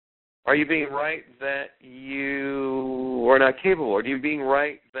 Are you being right that you are not capable? Are you being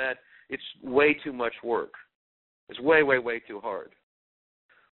right that it's way too much work? It's way, way, way too hard.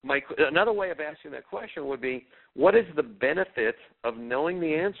 Another way of asking that question would be, what is the benefit of knowing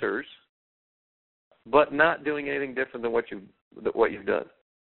the answers but not doing anything different than what you've done?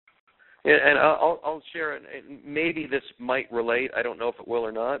 And I'll share it. Maybe this might relate. I don't know if it will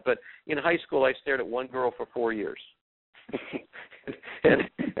or not. But in high school, I stared at one girl for 4 years,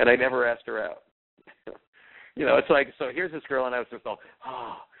 and I never asked her out. You know, it's like, so here's this girl, and I was just all,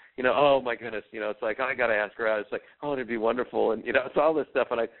 oh my goodness. You know, it's like, I got to ask her out. It's like, oh, it'd be wonderful, and you know, it's all this stuff.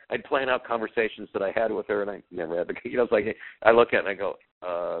 And I'd plan out conversations that I had with her, and I never had the. You know, it's like I look at it and I go,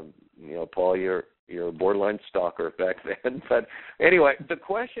 you know, Paul, you're a borderline stalker back then. But anyway, the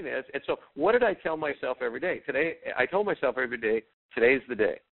question is, and so what did I tell myself every day? Today, I told myself every day, today's the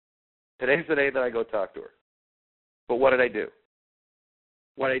day. Today's the day that I go talk to her. But what did I do?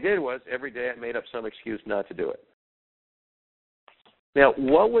 What I did was every day I made up some excuse not to do it. Now,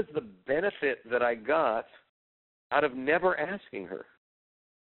 what was the benefit that I got out of never asking her?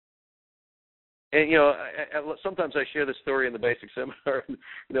 And, you know, sometimes I share this story in the basic seminar, and,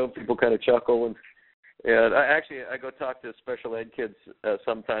 you know, people kind of chuckle. And I go talk to special ed kids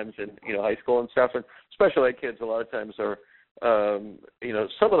sometimes in, you know, high school and stuff. And special ed kids a lot of times are, you know,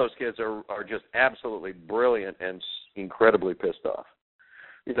 some of those kids are just absolutely brilliant and incredibly pissed off.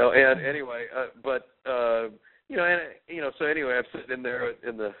 You know, and anyway, you know, and you know, so anyway, I'm sitting in there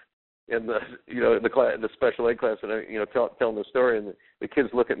in the you know, the special ed class, and I, you know, telling the story, and the kids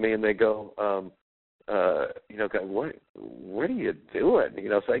look at me and they go, you know, what are you doing? You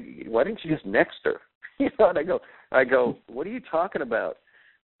know, it's like, why didn't you just next her? You know, and I go, what are you talking about?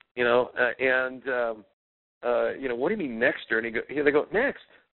 You know, and you know, what do you mean next her? And they go, next,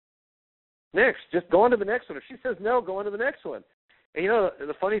 just go on to the next one. If she says no, go on to the next one. And you know,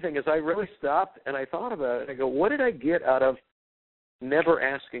 the funny thing is, I really stopped and I thought about it. And I go, what did I get out of never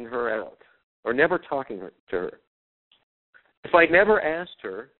asking her out or never talking to her? If I never asked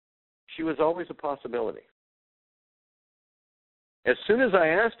her, she was always a possibility. As soon as I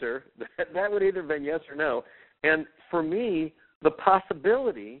asked her, that would either have been yes or no. And for me, the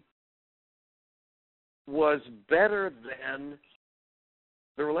possibility was better than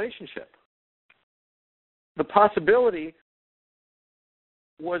the relationship. The possibility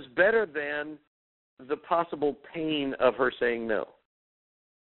was better than the possible pain of her saying no.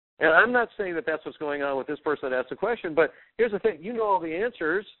 And I'm not saying that that's what's going on with this person that asked the question, but here's the thing. You know all the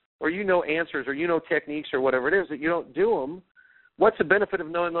answers, or you know techniques or whatever it is, that you don't do them. What's the benefit of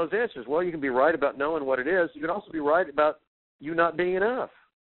knowing those answers? Well, you can be right about knowing what it is. You can also be right about you not being enough.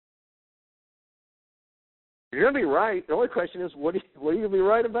 You're going to be right. The only question is, what are you going to be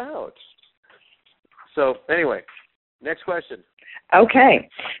right about? So anyway, next question. Okay.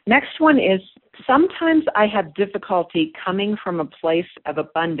 Next one is, sometimes I have difficulty coming from a place of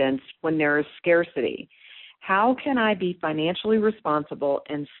abundance when there is scarcity. How can I be financially responsible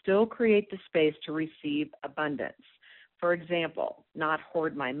and still create the space to receive abundance? For example, not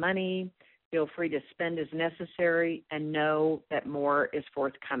hoard my money, Feel free to spend as necessary and know that more is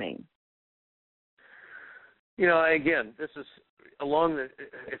forthcoming. Again, this is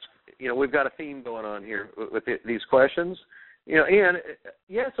we've got a theme going on here with these questions. And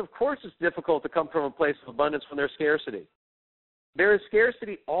yes, of course it's difficult to come from a place of abundance when there's scarcity. There is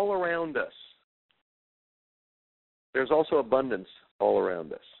scarcity all around us. There's also abundance all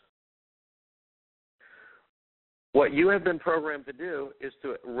around us. What you have been programmed to do is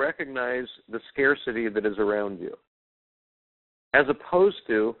to recognize the scarcity that is around you, as opposed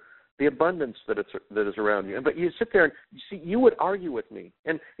to the abundance that is around you. But you sit there and you would argue with me.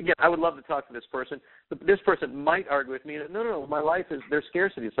 And again, I would love to talk to this person. This person might argue with me. No, my life there's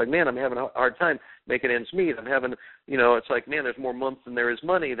scarcity. It's like, man, I'm having a hard time making ends meet. I'm having, it's like, man, there's more months than there is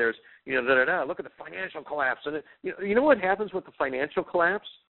money. There's, look at the financial collapse. And you know what happens with the financial collapse?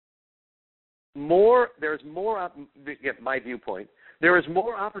 My viewpoint, there is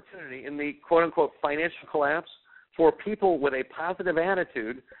more opportunity in the quote-unquote financial collapse for people with a positive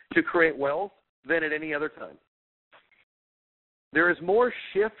attitude to create wealth than at any other time. There is more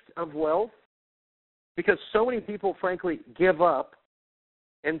shift of wealth because so many people, frankly, give up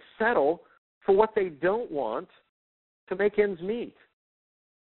and settle for what they don't want to make ends meet.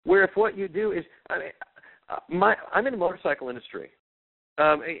 Where if what you do is, I'm in the motorcycle industry.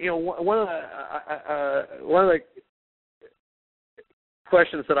 One of the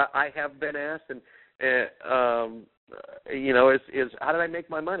questions that I have been asked, and is how did I make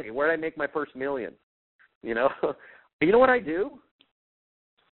my money? Where did I make my first million? You know what I do?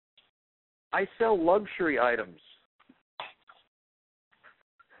 I sell luxury items.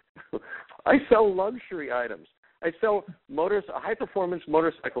 I sell luxury items. I sell high-performance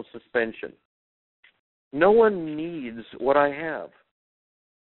motorcycle suspension. No one needs what I have.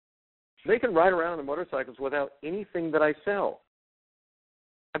 They can ride around on motorcycles without anything that I sell.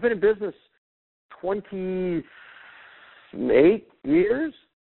 I've been in business 28 years.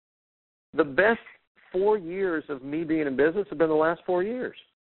 The best 4 years of me being in business have been the last 4 years.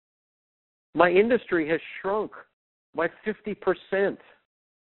 My industry has shrunk by 50%.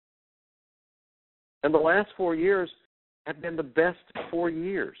 And the last 4 years have been the best 4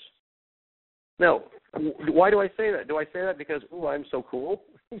 years. Now, why do I say that? Do I say that because, I'm so cool?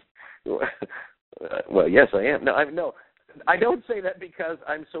 Well, yes, I am. No, I don't say that because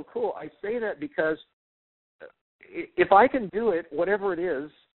I'm so cool. I say that because if I can do it, whatever it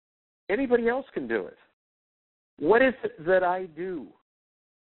is, anybody else can do it. What is it that I do?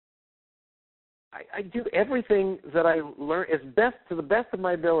 I do everything that I learn to the best of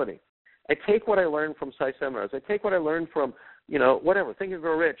my ability. I take what I learned from Sai seminars. I take what I learned from, whatever, Think and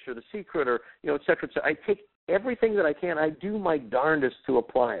Grow Rich or The Secret or, et cetera, et cetera. I take everything that I can. I do my darndest to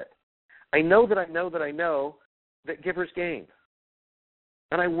apply it. I know that givers gain.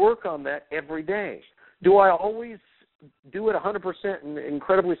 And I work on that every day. Do I always do it 100% and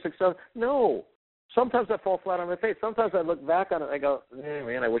incredibly successful? No. Sometimes I fall flat on my face. Sometimes I look back on it and I go,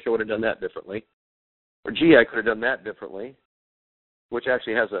 man, I wish I would have done that differently. Or, gee, I could have done that differently, which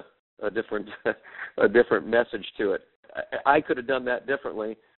actually has a different message to it. I could have done that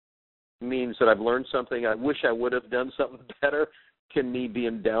differently means that I've learned something. I wish I would have done something better. Can me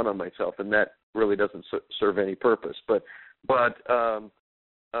being down on myself, and that really doesn't serve any purpose. But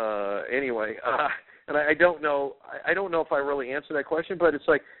anyway, and I don't know if I really answer that question. But it's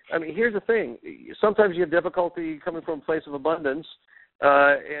like, here's the thing. Sometimes you have difficulty coming from a place of abundance,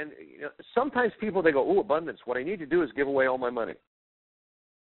 and sometimes people they go, abundance. What I need to do is give away all my money.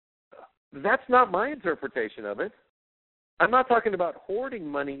 That's not my interpretation of it. I'm not talking about hoarding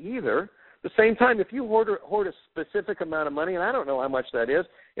money either. At the same time, if you hoard a specific amount of money, and I don't know how much that is,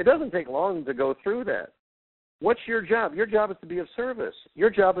 it doesn't take long to go through that. What's your job? Your job is to be of service. Your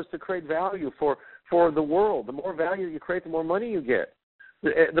job is to create value for the world. The more value you create, the more money you get.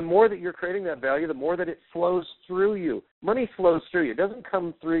 The more that you're creating that value, the more that it flows through you. Money flows through you. It doesn't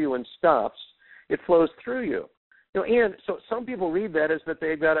come through you and stops. It flows through you. And so some people read that as that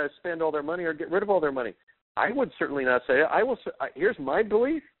they've got to spend all their money or get rid of all their money. I would certainly not say it. Here's my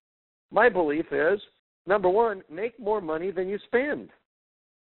belief. My belief is, number one, make more money than you spend.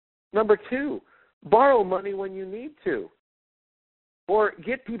 Number two, borrow money when you need to. Or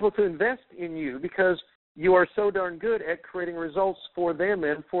get people to invest in you because you are so darn good at creating results for them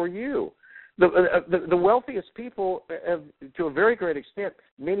and for you. The wealthiest people, have, to a very great extent,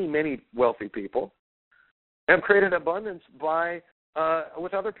 many wealthy people, have created abundance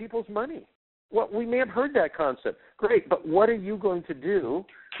with other people's money. Well, we may have heard that concept. Great, but what are you going to do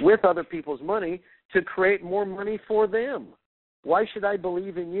with other people's money to create more money for them? Why should I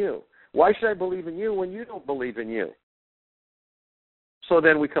believe in you? Why should I believe in you when you don't believe in you? So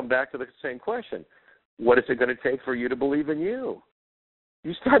then we come back to the same question. What is it going to take for you to believe in you?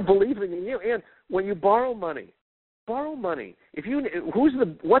 You start believing in you. And when you borrow money. What's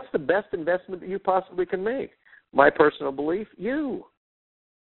the best investment that you possibly can make? My personal belief, you.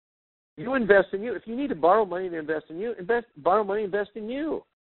 You invest in you. If you need to borrow money to invest in you, invest in you.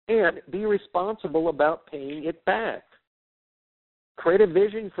 And be responsible about paying it back. Create a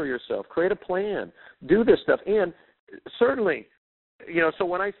vision for yourself. Create a plan. Do this stuff. And certainly, so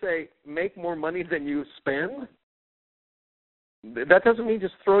when I say make more money than you spend, that doesn't mean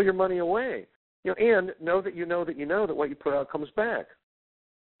just throw your money away. And know that you know that what you put out comes back,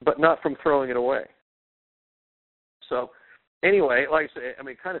 but not from throwing it away. So anyway, like I say,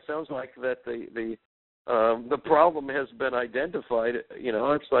 it kind of sounds like that the problem has been identified.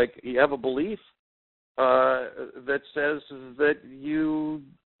 It's like you have a belief that says that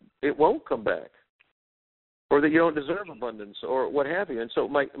it won't come back, or that you don't deserve abundance, or what have you. And so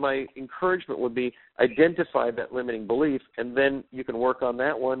my encouragement would be identify that limiting belief, and then you can work on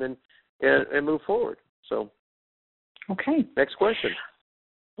that one and move forward. So, okay. Next question.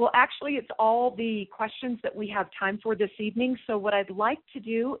 Well, actually, it's all the questions that we have time for this evening. So what I'd like to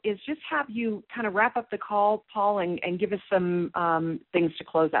do is just have you kind of wrap up the call, Paul, and give us some things to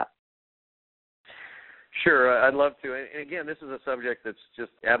close up. Sure, I'd love to. And again, this is a subject that's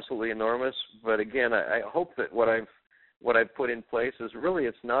just absolutely enormous. But again, I hope that what I've put in place is really,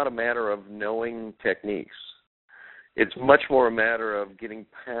 it's not a matter of knowing techniques. It's much more a matter of getting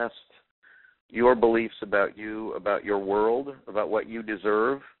past your beliefs about you, about your world, about what you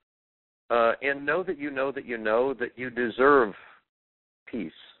deserve, and know that you deserve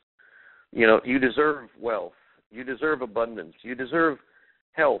peace. You deserve wealth. You deserve abundance. You deserve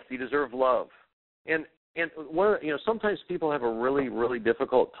health. You deserve love. And sometimes people have a really, really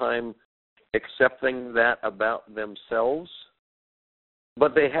difficult time accepting that about themselves,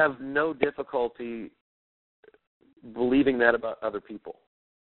 but they have no difficulty believing that about other people.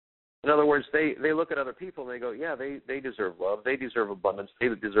 In other words, they look at other people and they go, yeah, they deserve love, they deserve abundance, they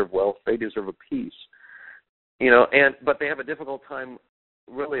deserve wealth, they deserve a peace. But they have a difficult time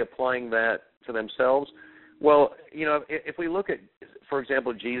really applying that to themselves. Well, if we look at, for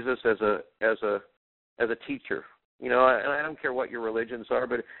example, Jesus as a teacher, and I don't care what your religions are,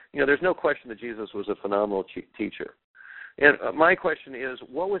 but there's no question that Jesus was a phenomenal teacher. And my question is,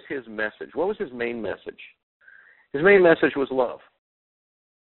 what was his message? What was his main message? His main message was love.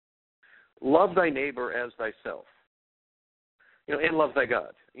 Love thy neighbor as thyself. And love thy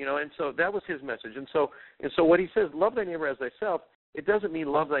God. And so that was his message. And so what he says, love thy neighbor as thyself, it doesn't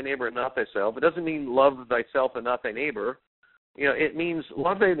mean love thy neighbor and not thyself. It doesn't mean love thyself and not thy neighbor. It means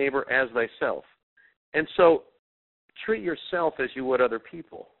love thy neighbor as thyself. And so treat yourself as you would other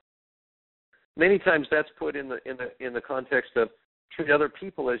people. Many times that's put in the context of treat other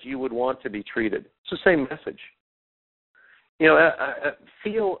people as you would want to be treated. It's the same message.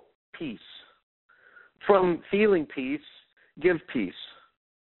 Feel peace. From feeling peace, give peace.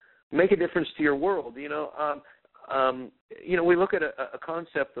 Make a difference to your world. We look at a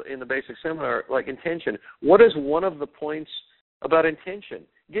concept in the basic seminar like intention. What is one of the points about intention?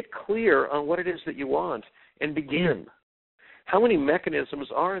 Get clear on what it is that you want and begin. How many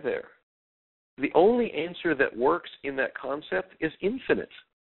mechanisms are there? The only answer that works in that concept is infinite.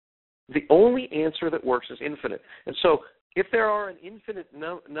 The only answer that works is infinite. And so if there are an infinite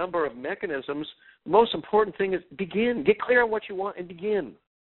number of mechanisms, the most important thing is begin. Get clear on what you want and begin.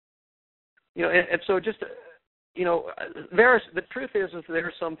 And so just, the truth is there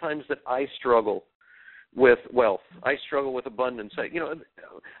are sometimes that I struggle with wealth. I struggle with abundance.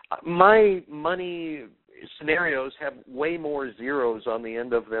 My money scenarios have way more zeros on the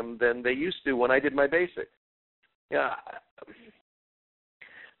end of them than they used to when I did my basic.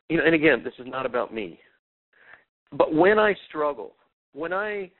 And again, this is not about me. But when I struggle, when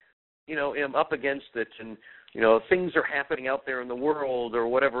I, am up against it and, things are happening out there in the world or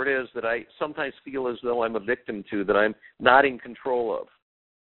whatever it is that I sometimes feel as though I'm a victim to, that I'm not in control of,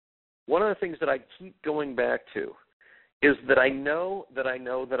 one of the things that I keep going back to is that I know that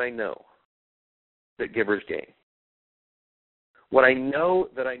givers gain. What I know,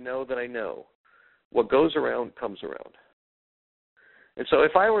 what goes around comes around. And so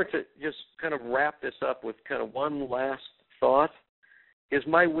if I were to just kind of wrap this up with kind of one last thought, is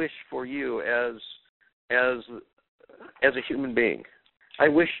my wish for you as a human being. I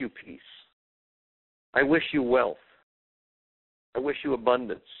wish you peace. I wish you wealth. I wish you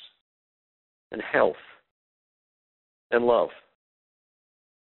abundance and health and love.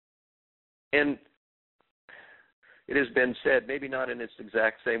 And it has been said, maybe not in its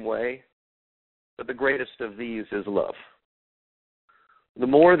exact same way, but the greatest of these is love. The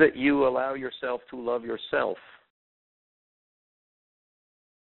more that you allow yourself to love yourself,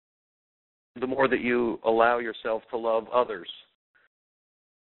 the more that you allow yourself to love others,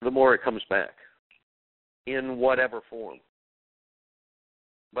 the more it comes back in whatever form.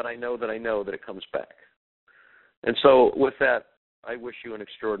 But I know that it comes back. And so with that, I wish you an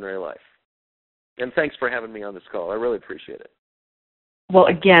extraordinary life. And thanks for having me on this call. I really appreciate it. Well,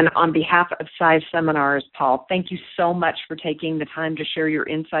 again, on behalf of Sai Seminars, Paul, thank you so much for taking the time to share your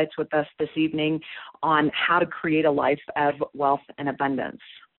insights with us this evening on how to create a life of wealth and abundance.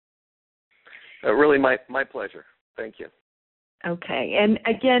 Really, my pleasure. Thank you. Okay. And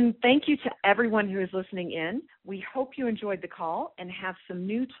again, thank you to everyone who is listening in. We hope you enjoyed the call and have some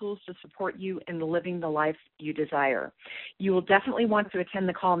new tools to support you in living the life you desire. You will definitely want to attend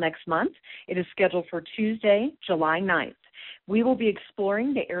the call next month. It is scheduled for Tuesday, July 9th. We will be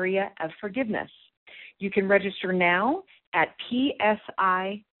exploring the area of forgiveness. You can register now at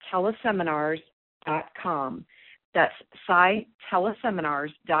psiteleseminars.com. That's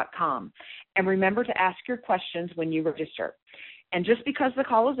psiteleseminars.com. And remember to ask your questions when you register. And just because the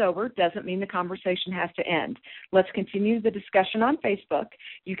call is over doesn't mean the conversation has to end. Let's continue the discussion on Facebook.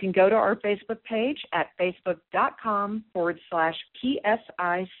 You can go to our Facebook page at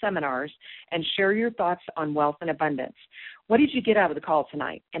facebook.com/PSI Seminars and share your thoughts on wealth and abundance. What did you get out of the call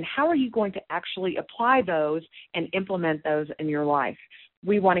tonight? And how are you going to actually apply those and implement those in your life?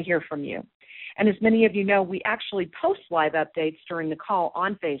 We want to hear from you. And as many of you know, we actually post live updates during the call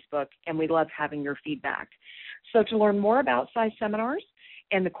on Facebook, and we love having your feedback. So to learn more about Sai Seminars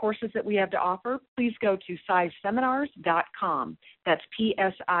and the courses that we have to offer, please go to saiseminars.com. That's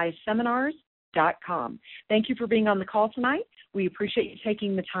psiseminars.com. Thank you for being on the call tonight. We appreciate you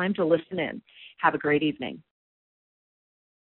taking the time to listen in. Have a great evening.